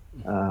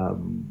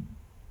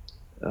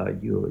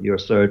 Your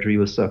surgery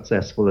was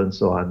successful and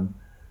so on.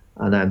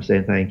 And I'm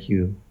saying, thank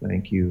you.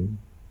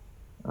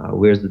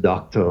 Where's the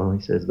doctor?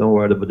 He says, don't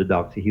worry about the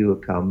doctor. He will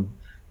come.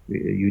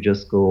 You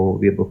just go,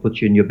 we'll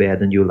put you in your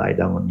bed and you lie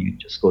down and you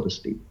just go to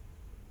sleep.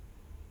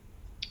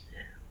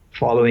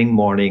 Following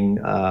morning,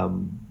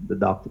 the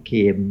doctor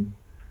came,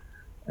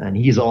 and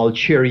he's all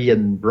cheery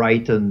and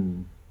bright,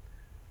 and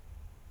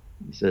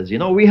he says,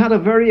 we had a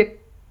very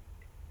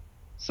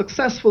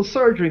successful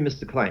surgery,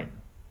 Mr. Klien.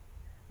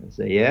 I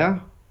say,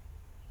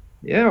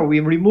 yeah,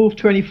 we removed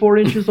 24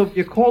 inches of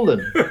your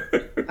colon.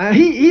 And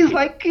he's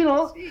like, he's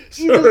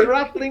just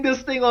rattling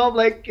this thing off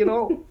like,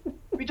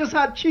 we just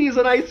had cheese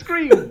and ice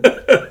cream.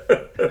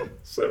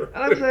 And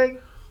I'm saying,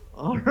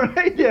 all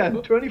right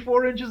then,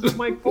 24 inches of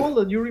my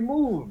colon you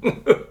removed.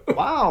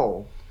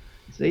 Wow.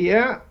 Say,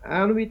 yeah,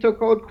 and we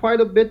took out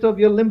quite a bit of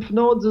your lymph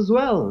nodes as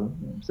well.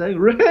 I'm saying,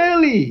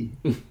 really?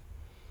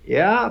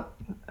 Yeah,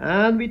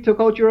 and we took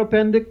out your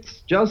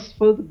appendix just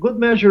for the good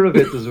measure of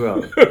it as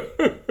well.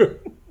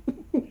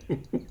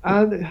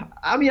 And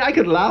I mean, I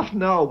could laugh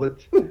now,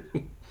 but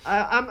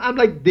I'm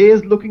like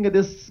dazed looking at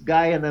this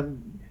guy,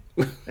 and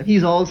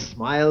he's all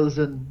smiles,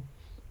 and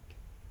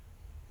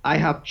I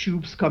have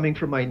tubes coming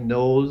from my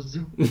nose.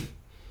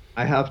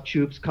 I have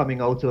tubes coming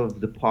out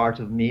of the part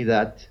of me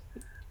that,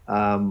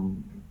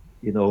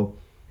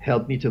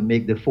 helped me to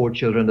make the 4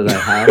 children that I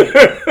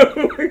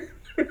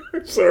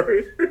have.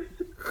 Sorry.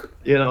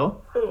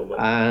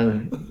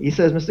 And he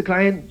says, Mr.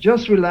 Klien,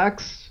 just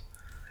relax,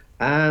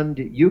 and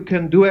you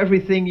can do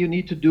everything you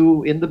need to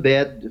do in the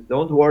bed.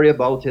 Don't worry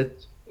about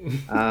it.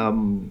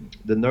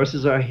 The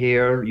nurses are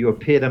here. You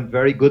pay them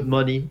very good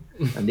money,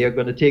 and they're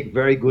going to take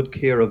very good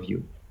care of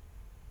you.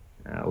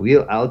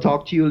 I'll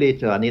talk to you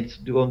later. I need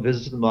to go and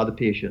visit some other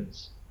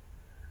patients.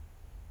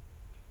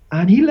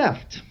 And he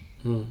left.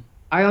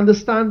 I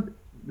understand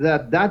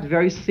that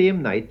very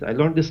same night, I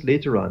learned this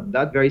later on,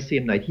 that very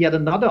same night, he had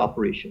another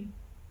operation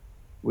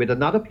with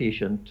another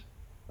patient,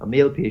 a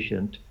male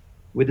patient,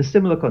 with a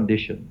similar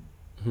condition.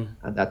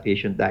 And that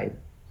patient died.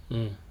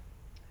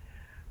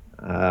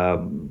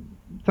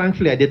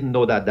 Thankfully, I didn't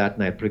know that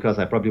night, because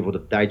I probably would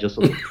have died just a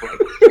little fright.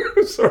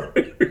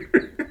 Sorry.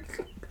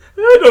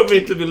 I don't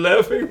mean to be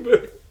laughing,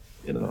 but...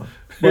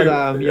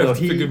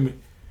 forgive me.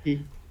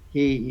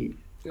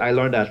 I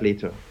learned that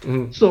later.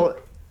 So,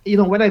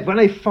 when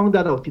I found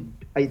that out,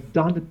 it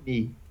dawned on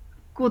me,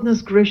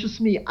 goodness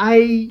gracious me,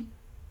 I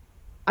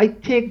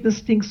take this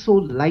thing so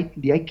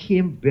lightly. I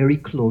came very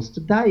close to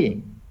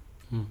dying.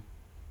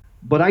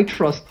 But I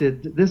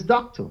trusted this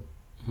doctor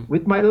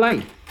with my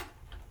life.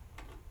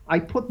 I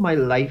put my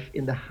life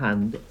in the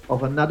hand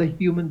of another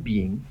human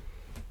being,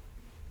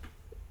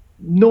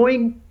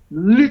 knowing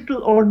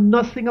little or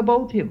nothing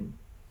about him.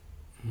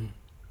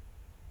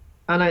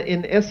 And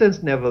in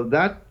essence, Neville,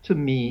 that to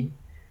me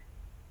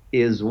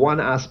is one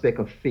aspect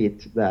of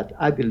faith that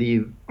I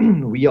believe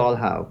we all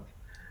have.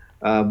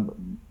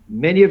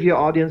 Many of your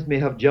audience may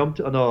have jumped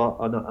on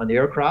an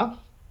aircraft.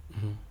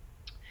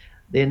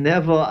 They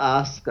never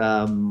ask,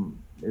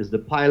 is the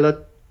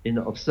pilot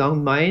of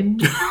sound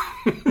mind?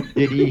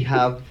 Did he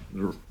have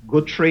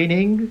good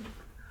training?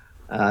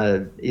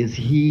 Is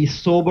he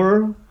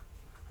sober?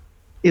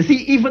 Is he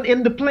even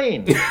in the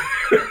plane?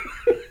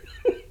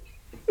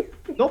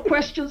 No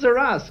questions are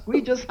asked.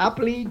 We just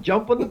happily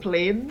jump on the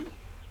plane,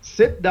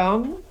 sit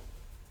down,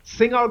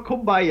 sing our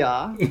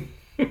kumbaya.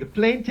 The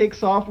plane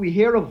takes off. We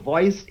hear a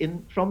voice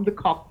from the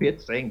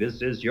cockpit saying,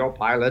 "This is your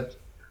pilot.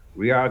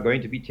 We are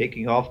going to be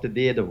taking off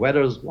today. The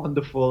weather is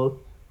wonderful."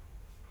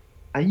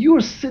 And you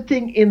are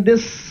sitting in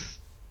this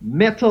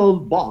metal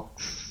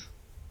box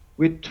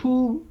with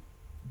two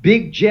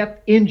big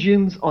jet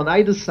engines on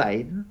either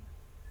side,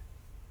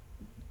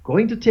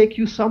 going to take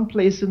you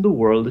someplace in the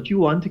world that you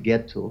want to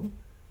get to.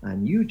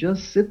 And you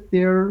just sit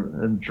there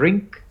and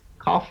drink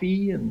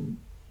coffee and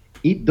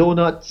eat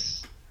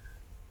donuts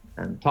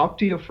and talk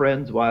to your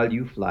friends while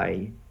you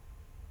fly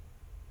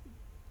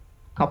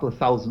a couple of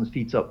 1,000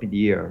 feet up in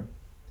the air.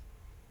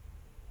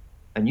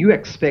 And you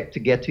expect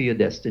to get to your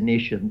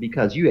destination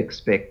because you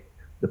expect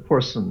the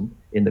person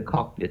in the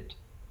cockpit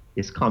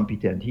is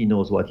competent. He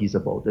knows what he's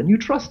about. And you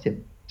trust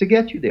him to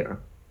get you there.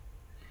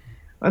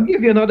 I'll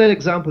give you another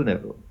example,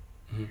 Neville.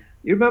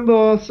 You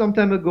remember some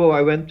time ago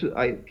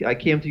I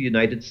came to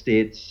United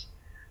States,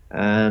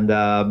 and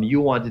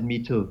you wanted me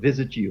to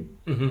visit you.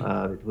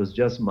 It was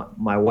just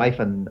my wife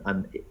and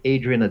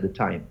Adrian at the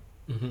time.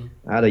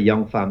 I had a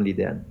young family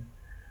then.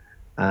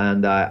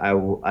 And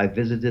I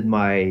visited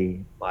my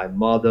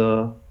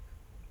mother,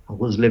 who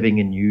was living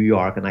in New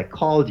York, and I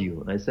called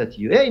you and I said to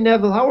you, "Hey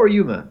Neville, how are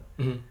you, man?"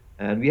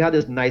 And we had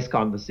this nice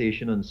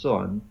conversation and so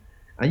on.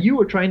 And you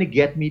were trying to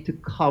get me to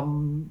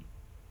come,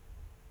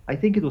 I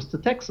think it was to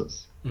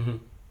Texas.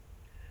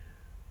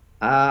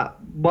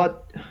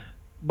 But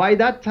by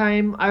that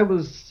time, I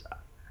was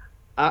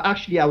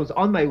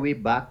on my way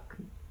back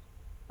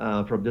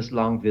from this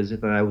long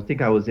visit, and I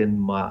think I was in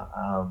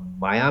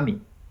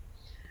Miami.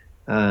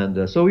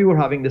 And so we were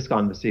having this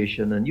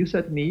conversation, and you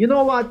said to me, "You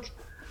know what?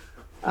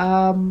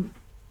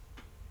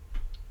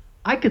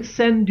 I could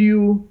send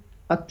you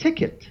a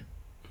ticket,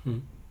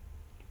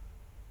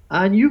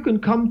 and you can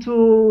come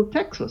to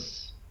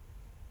Texas,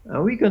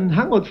 and we can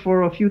hang out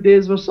for a few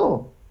days or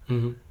so."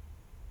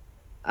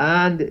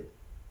 And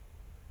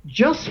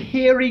just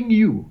hearing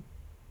you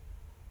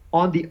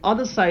on the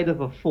other side of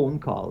a phone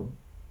call,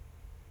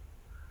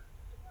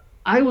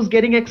 I was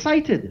getting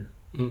excited.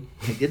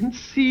 I didn't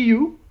see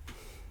you,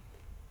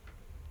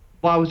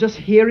 but I was just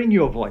hearing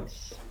your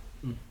voice.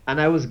 And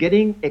I was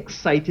getting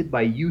excited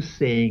by you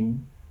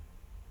saying,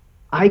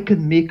 "I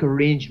can make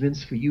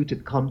arrangements for you to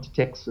come to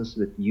Texas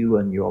with you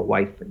and your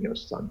wife and your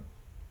son."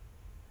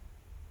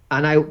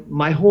 And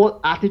my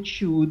whole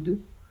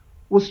attitude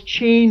was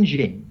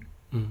changing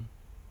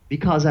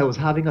because I was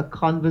having a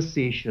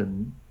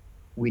conversation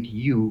with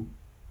you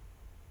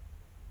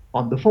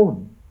on the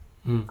phone.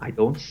 I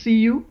don't see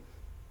you.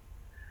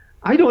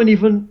 I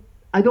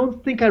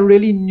don't think I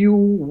really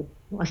knew.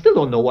 I still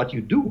don't know what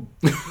you do.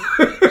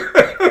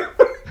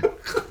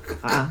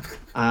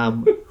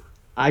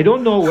 I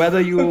don't know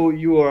whether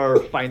you are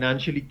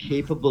financially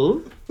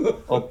capable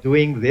of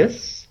doing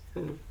this.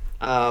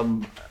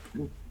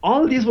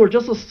 All these were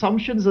just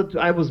assumptions that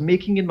I was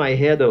making in my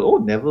head.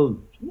 Neville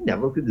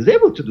is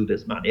able to do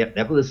this, man. Yeah,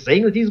 Neville is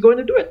saying that he's going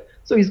to do it.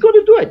 So he's going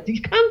to do it. He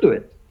can do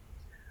it.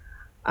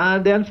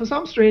 And then for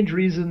some strange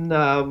reason,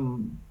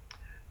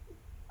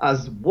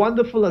 as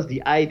wonderful as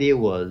the idea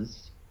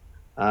was,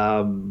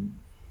 I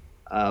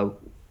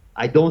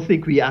don't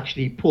think we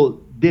actually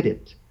did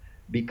it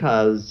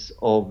because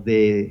of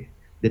the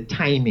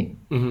timing.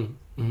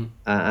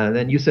 And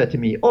then you said to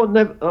me,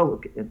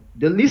 okay,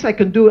 the least I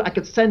can do, I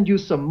could send you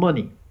some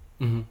money.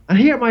 And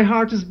here my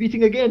heart is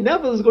beating again.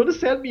 Neville is going to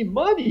send me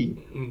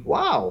money.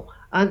 Wow.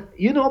 And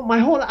my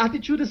whole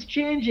attitude is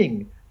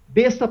changing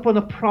based upon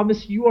a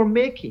promise you are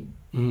making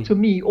to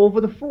me over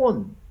the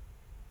phone.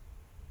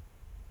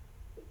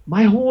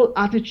 My whole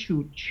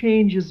attitude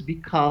changes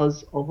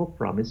because of a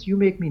promise you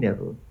make me,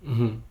 Neville.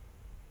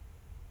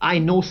 I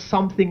know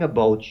something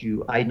about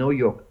you. I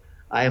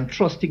am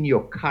trusting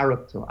your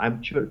character.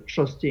 I'm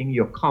trusting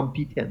your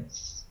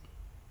competence.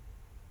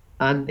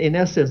 And in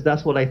essence,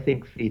 that's what I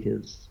think faith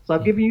is. So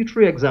I've given you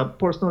 3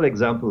 personal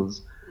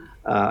examples.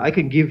 I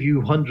can give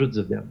you hundreds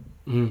of them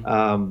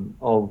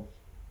of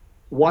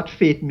what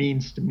faith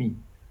means to me.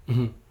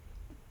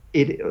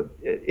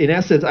 In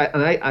essence,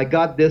 I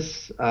got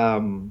this.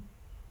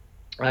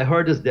 I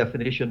heard this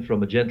definition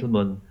from a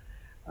gentleman,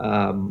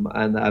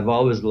 and I've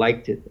always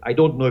liked it. I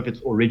don't know if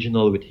it's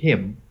original with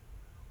him.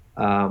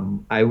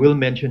 I will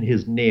mention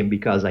his name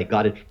because I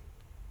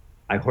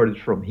heard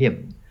it from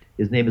him.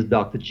 His name is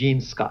Dr.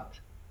 Gene Scott.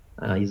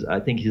 I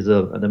think he's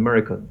an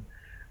American.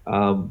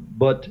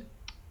 But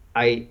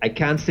I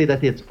can't say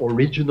that it's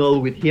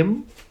original with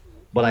him,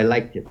 but I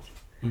liked it.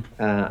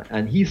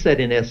 And he said,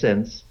 in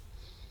essence,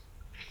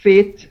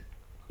 faith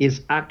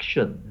is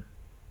action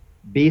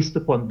based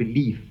upon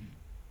belief,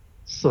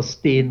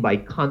 sustained by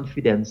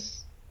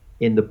confidence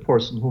in the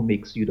person who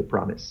makes you the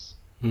promise.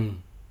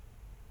 And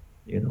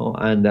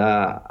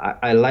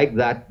I like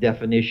that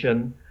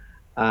definition.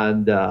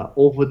 And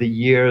over the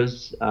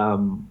years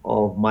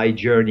of my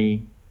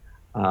journey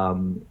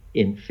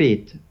in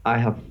faith, I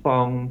have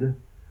found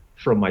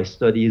from my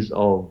studies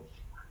of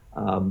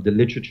the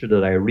literature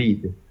that I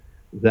read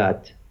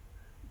that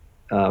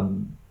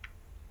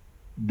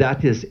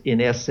that is,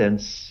 in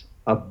essence,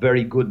 a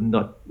very good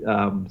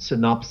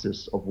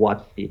synopsis of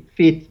what faith.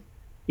 Faith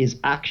is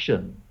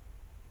action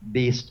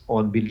based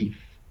on belief,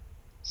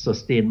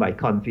 sustained by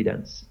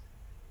confidence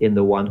in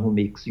the one who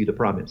makes you the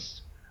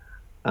promise.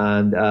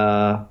 And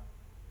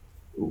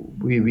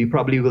we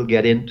probably will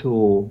get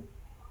into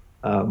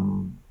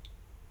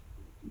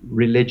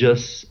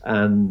religious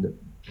and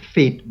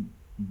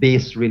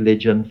faith-based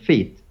religion,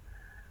 faith.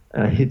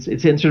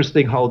 It's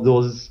interesting how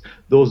those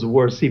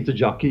words seem to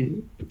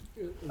jockey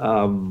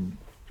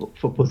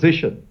for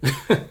position.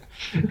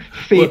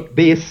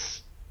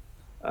 Faith-based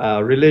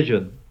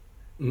religion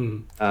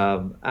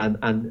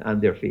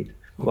and their faith.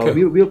 Well,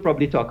 we'll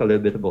probably talk a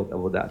little bit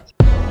about that.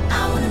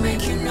 I want to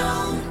make you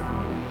known.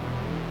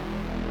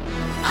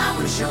 I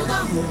want to show the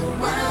whole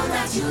world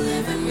that you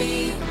live in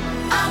me.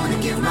 I want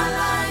to give my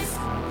life.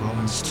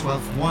 Romans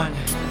 12:1.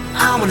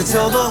 I want to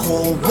tell the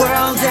whole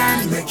world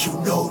and make you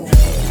known.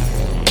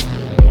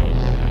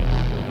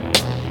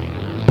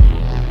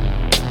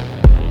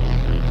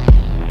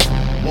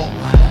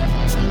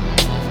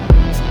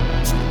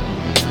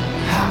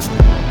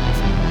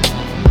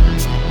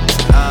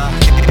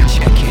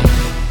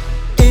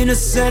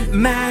 Innocent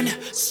man,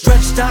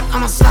 stretched out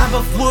on a slab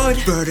of wood.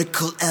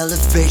 Vertical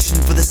elevation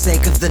for the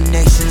sake of the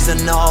nations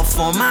and all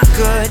for my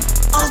good.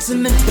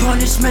 Ultimate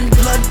punishment,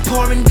 blood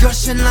pouring,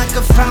 gushing like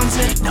a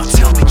fountain. Now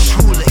tell me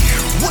truly,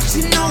 what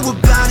you know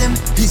about him?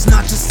 He's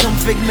not just some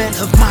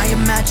figment of my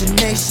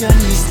imagination.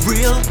 He's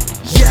real,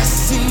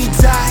 yes he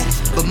died,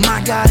 but my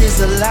God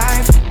is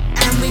alive.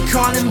 And we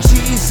call him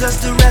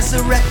Jesus, the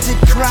resurrected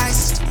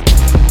Christ.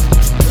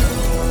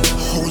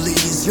 Holy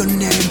is your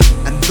name,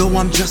 and though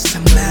I'm just a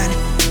man,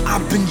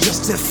 I've been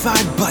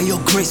justified by your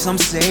grace, I'm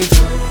saved.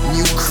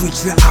 New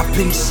creature, I've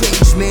been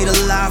changed, made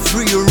alive,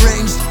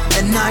 rearranged,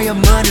 and I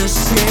am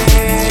unashamed.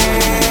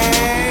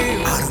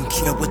 I don't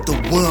care what the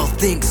world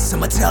thinks,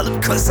 I'ma tell them,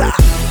 cause I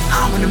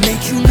wanna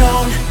make you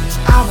known,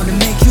 I wanna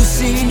make you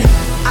seen,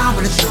 I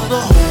wanna show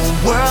the whole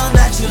world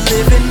that you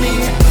live in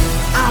me.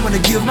 I wanna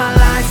give my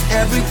life,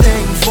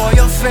 everything for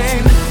your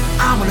fame.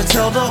 I wanna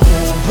tell the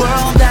whole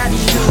world that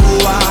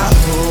you are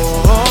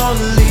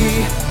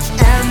holy,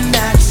 and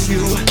that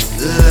you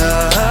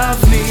love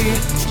me,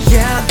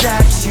 yeah,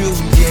 that you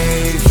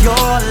gave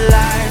your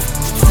life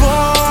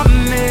for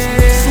me.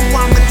 So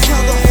I'ma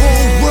tell the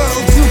whole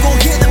world, you gon'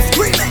 hear them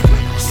screaming,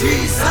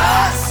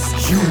 Jesus,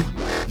 you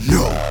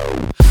know.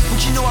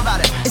 What you know about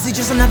it? Is he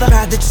just another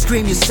guy that you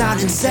scream, you sound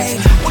insane?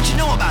 What you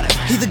know about it?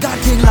 He the God,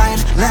 King, Lion,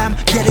 Lamb,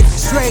 get it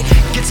straight.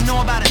 Get to know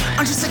about it.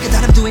 Aren't you sick of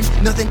that I'm doing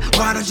nothing?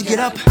 Why don't you get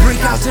up?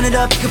 Break out, turn it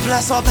up, you can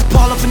blast all that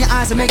ball up in your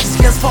eyes and make the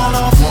scales fall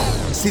off.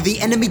 See, the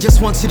enemy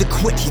just wants you to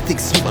quit, he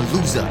thinks you a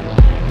loser.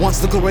 Wants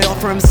the glory all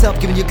for himself,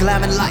 giving you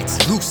glam and lights,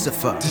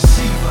 Lucifer.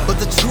 Deceiver. But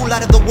the true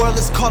light of the world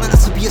is calling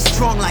us to be a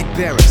strong light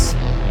bearers,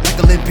 like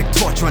Olympic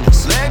torch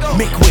runners. Lego.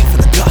 Make way for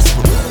the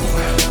gospel.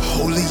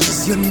 Holy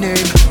is your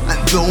name, and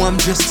though I'm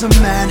just a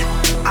man,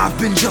 I've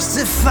been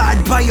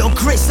justified by your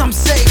grace, I'm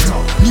saved.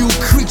 New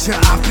creature,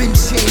 I've been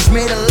changed,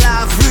 made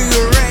alive,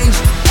 rearranged,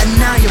 and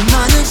now you're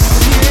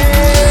unashamed.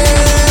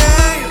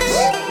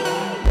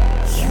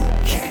 You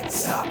can't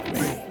stop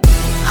me.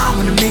 I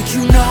wanna make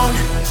you known,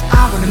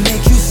 I wanna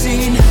make you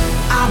seen,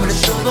 I wanna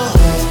show the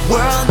whole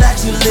world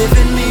that you live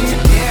in me.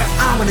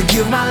 I'm gonna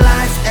give my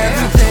life,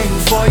 everything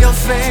for your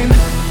fame.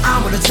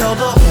 I'm gonna tell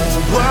the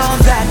whole world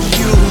that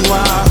you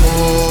are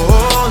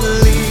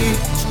holy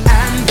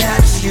and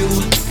that you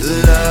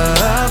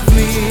love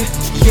me.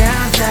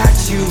 Yeah, that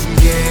you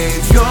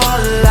gave your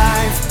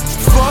life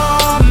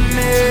for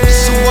me.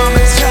 So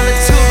I'ma tell it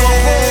to the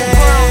whole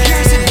world.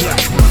 Here's it.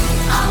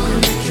 I wanna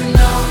make you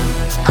know,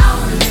 I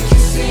wanna make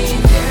you see.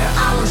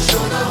 I wanna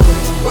show the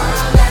whole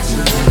world that you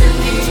live in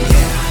me.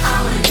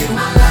 I wanna give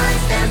my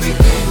life,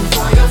 everything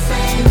for your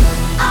fame.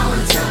 I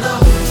wanna tell the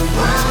whole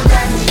world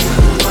that you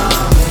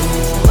are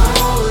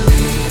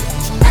holy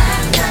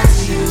and that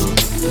you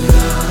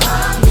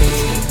love me.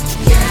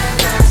 Yeah,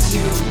 that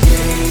you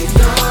gave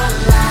your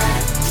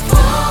life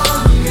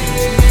for me.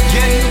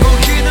 Yeah, you gon'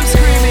 hear them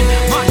screaming,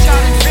 march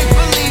out and fake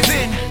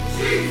believing.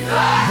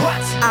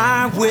 What?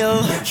 I will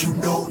let you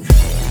know.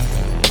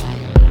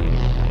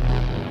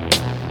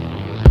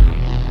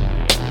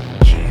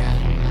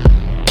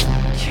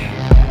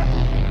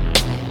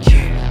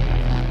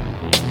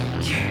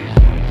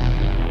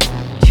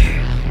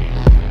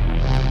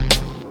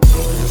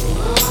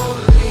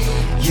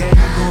 Yeah,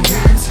 you gon'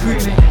 hear them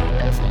screaming.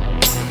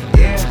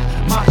 Yeah,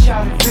 march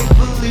out and fake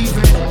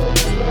believing.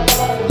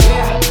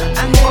 Yeah,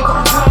 and they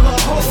gon' tell the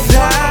whole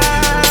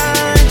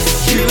That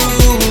you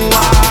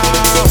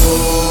are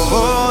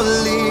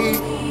holy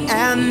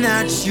and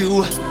that you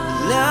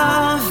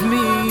love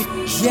me.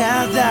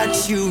 Yeah,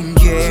 that you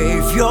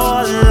gave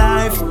your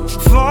life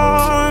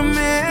for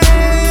me.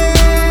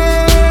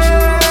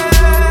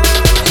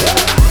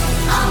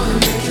 I wanna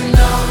make you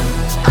know,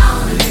 I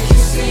wanna make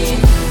you see.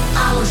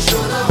 I wanna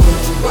show the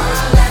whole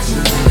world that you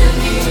live in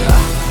me.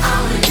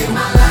 I wanna give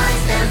my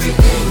life,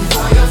 everything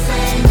for your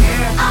fame.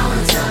 I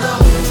wanna tell the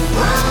whole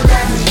world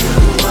that you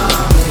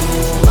are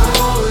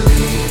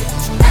holy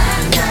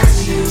and that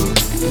you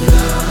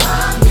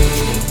love me.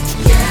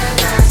 Yeah,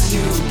 that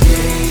you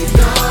gave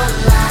your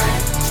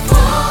life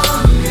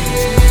for me.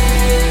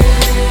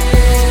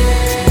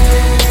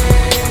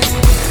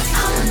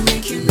 I wanna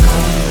make you know.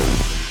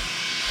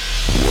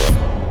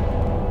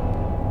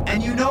 And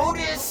you know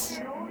this?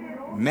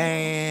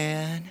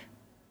 Man.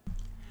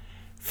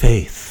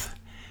 Faith.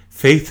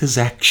 Faith is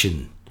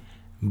action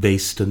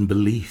based on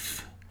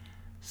belief,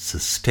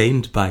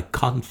 sustained by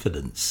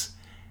confidence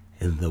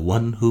in the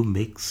one who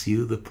makes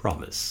you the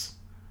promise.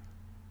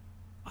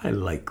 I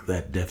like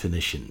that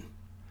definition.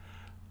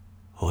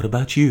 What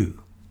about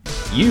you?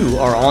 You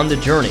are on the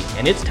journey,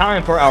 and it's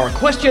time for our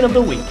question of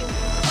the week.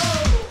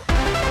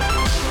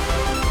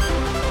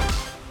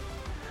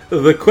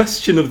 The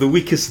question of the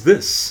week is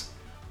this.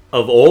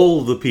 Of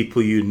all the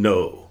people you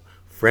know,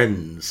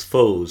 friends,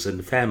 foes,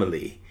 and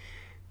family,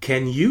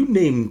 can you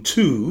name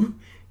two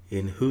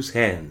in whose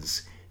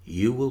hands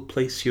you will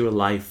place your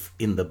life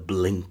in the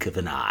blink of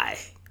an eye?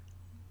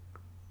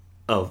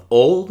 Of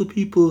all the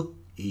people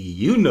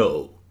you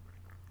know,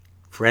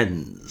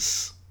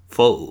 friends,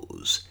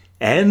 foes,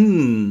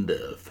 and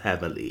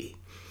family,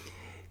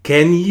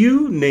 can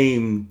you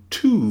name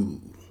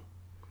two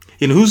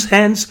in whose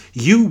hands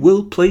you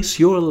will place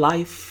your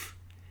life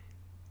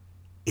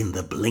in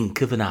the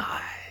blink of an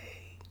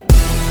eye?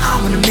 I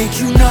wanna make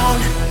you known.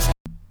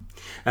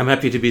 I'm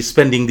happy to be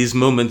spending these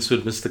moments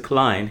with Mr.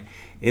 Klien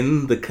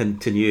in the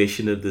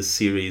continuation of this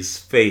series,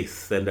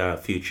 Faith and Our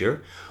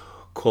Future,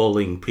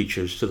 calling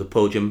Preachers to the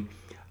Podium.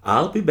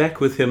 I'll be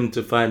back with him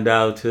to find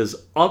out his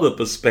other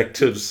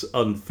perspectives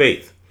on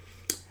faith.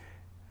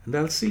 And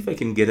I'll see if I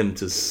can get him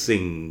to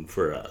sing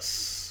for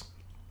us.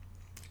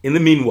 In the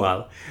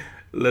meanwhile,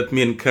 let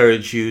me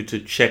encourage you to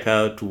check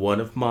out one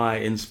of my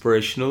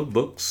inspirational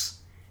books,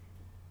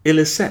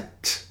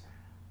 ILICET,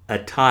 A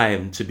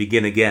Time to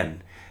Begin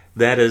Again.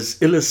 That is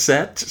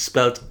ILICET,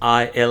 spelled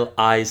I-L-I-C-E-T,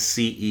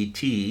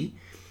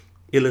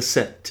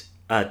 ILICET,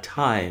 A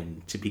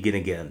Time to Begin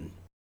Again.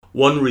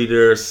 One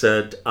reader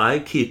said, I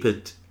keep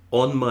it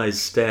on my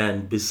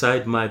stand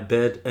beside my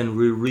bed and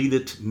reread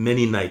it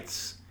many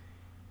nights.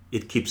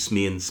 It keeps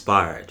me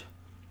inspired.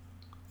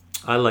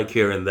 I like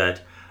hearing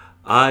that.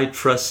 I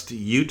trust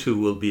you too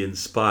will be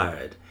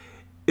inspired.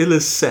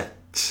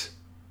 ILICET,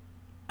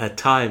 A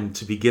Time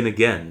to Begin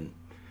Again,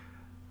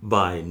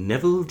 by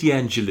Neville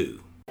DeAngelou.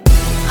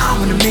 I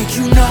wanna make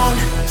you known.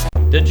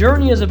 The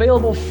Journey is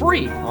available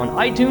free on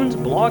iTunes,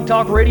 Blog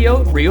Talk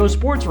Radio, Rio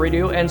Sports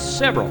Radio, and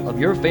several of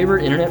your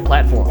favorite internet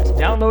platforms.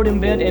 Download,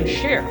 embed, and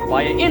share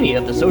via any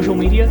of the social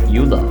media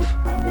you love.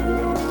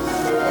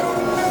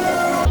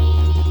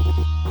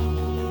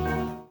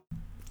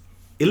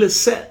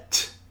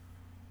 ILICET,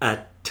 A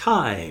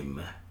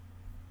Time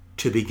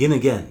to Begin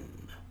Again.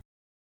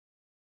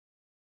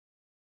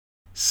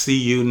 See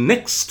you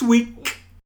next week.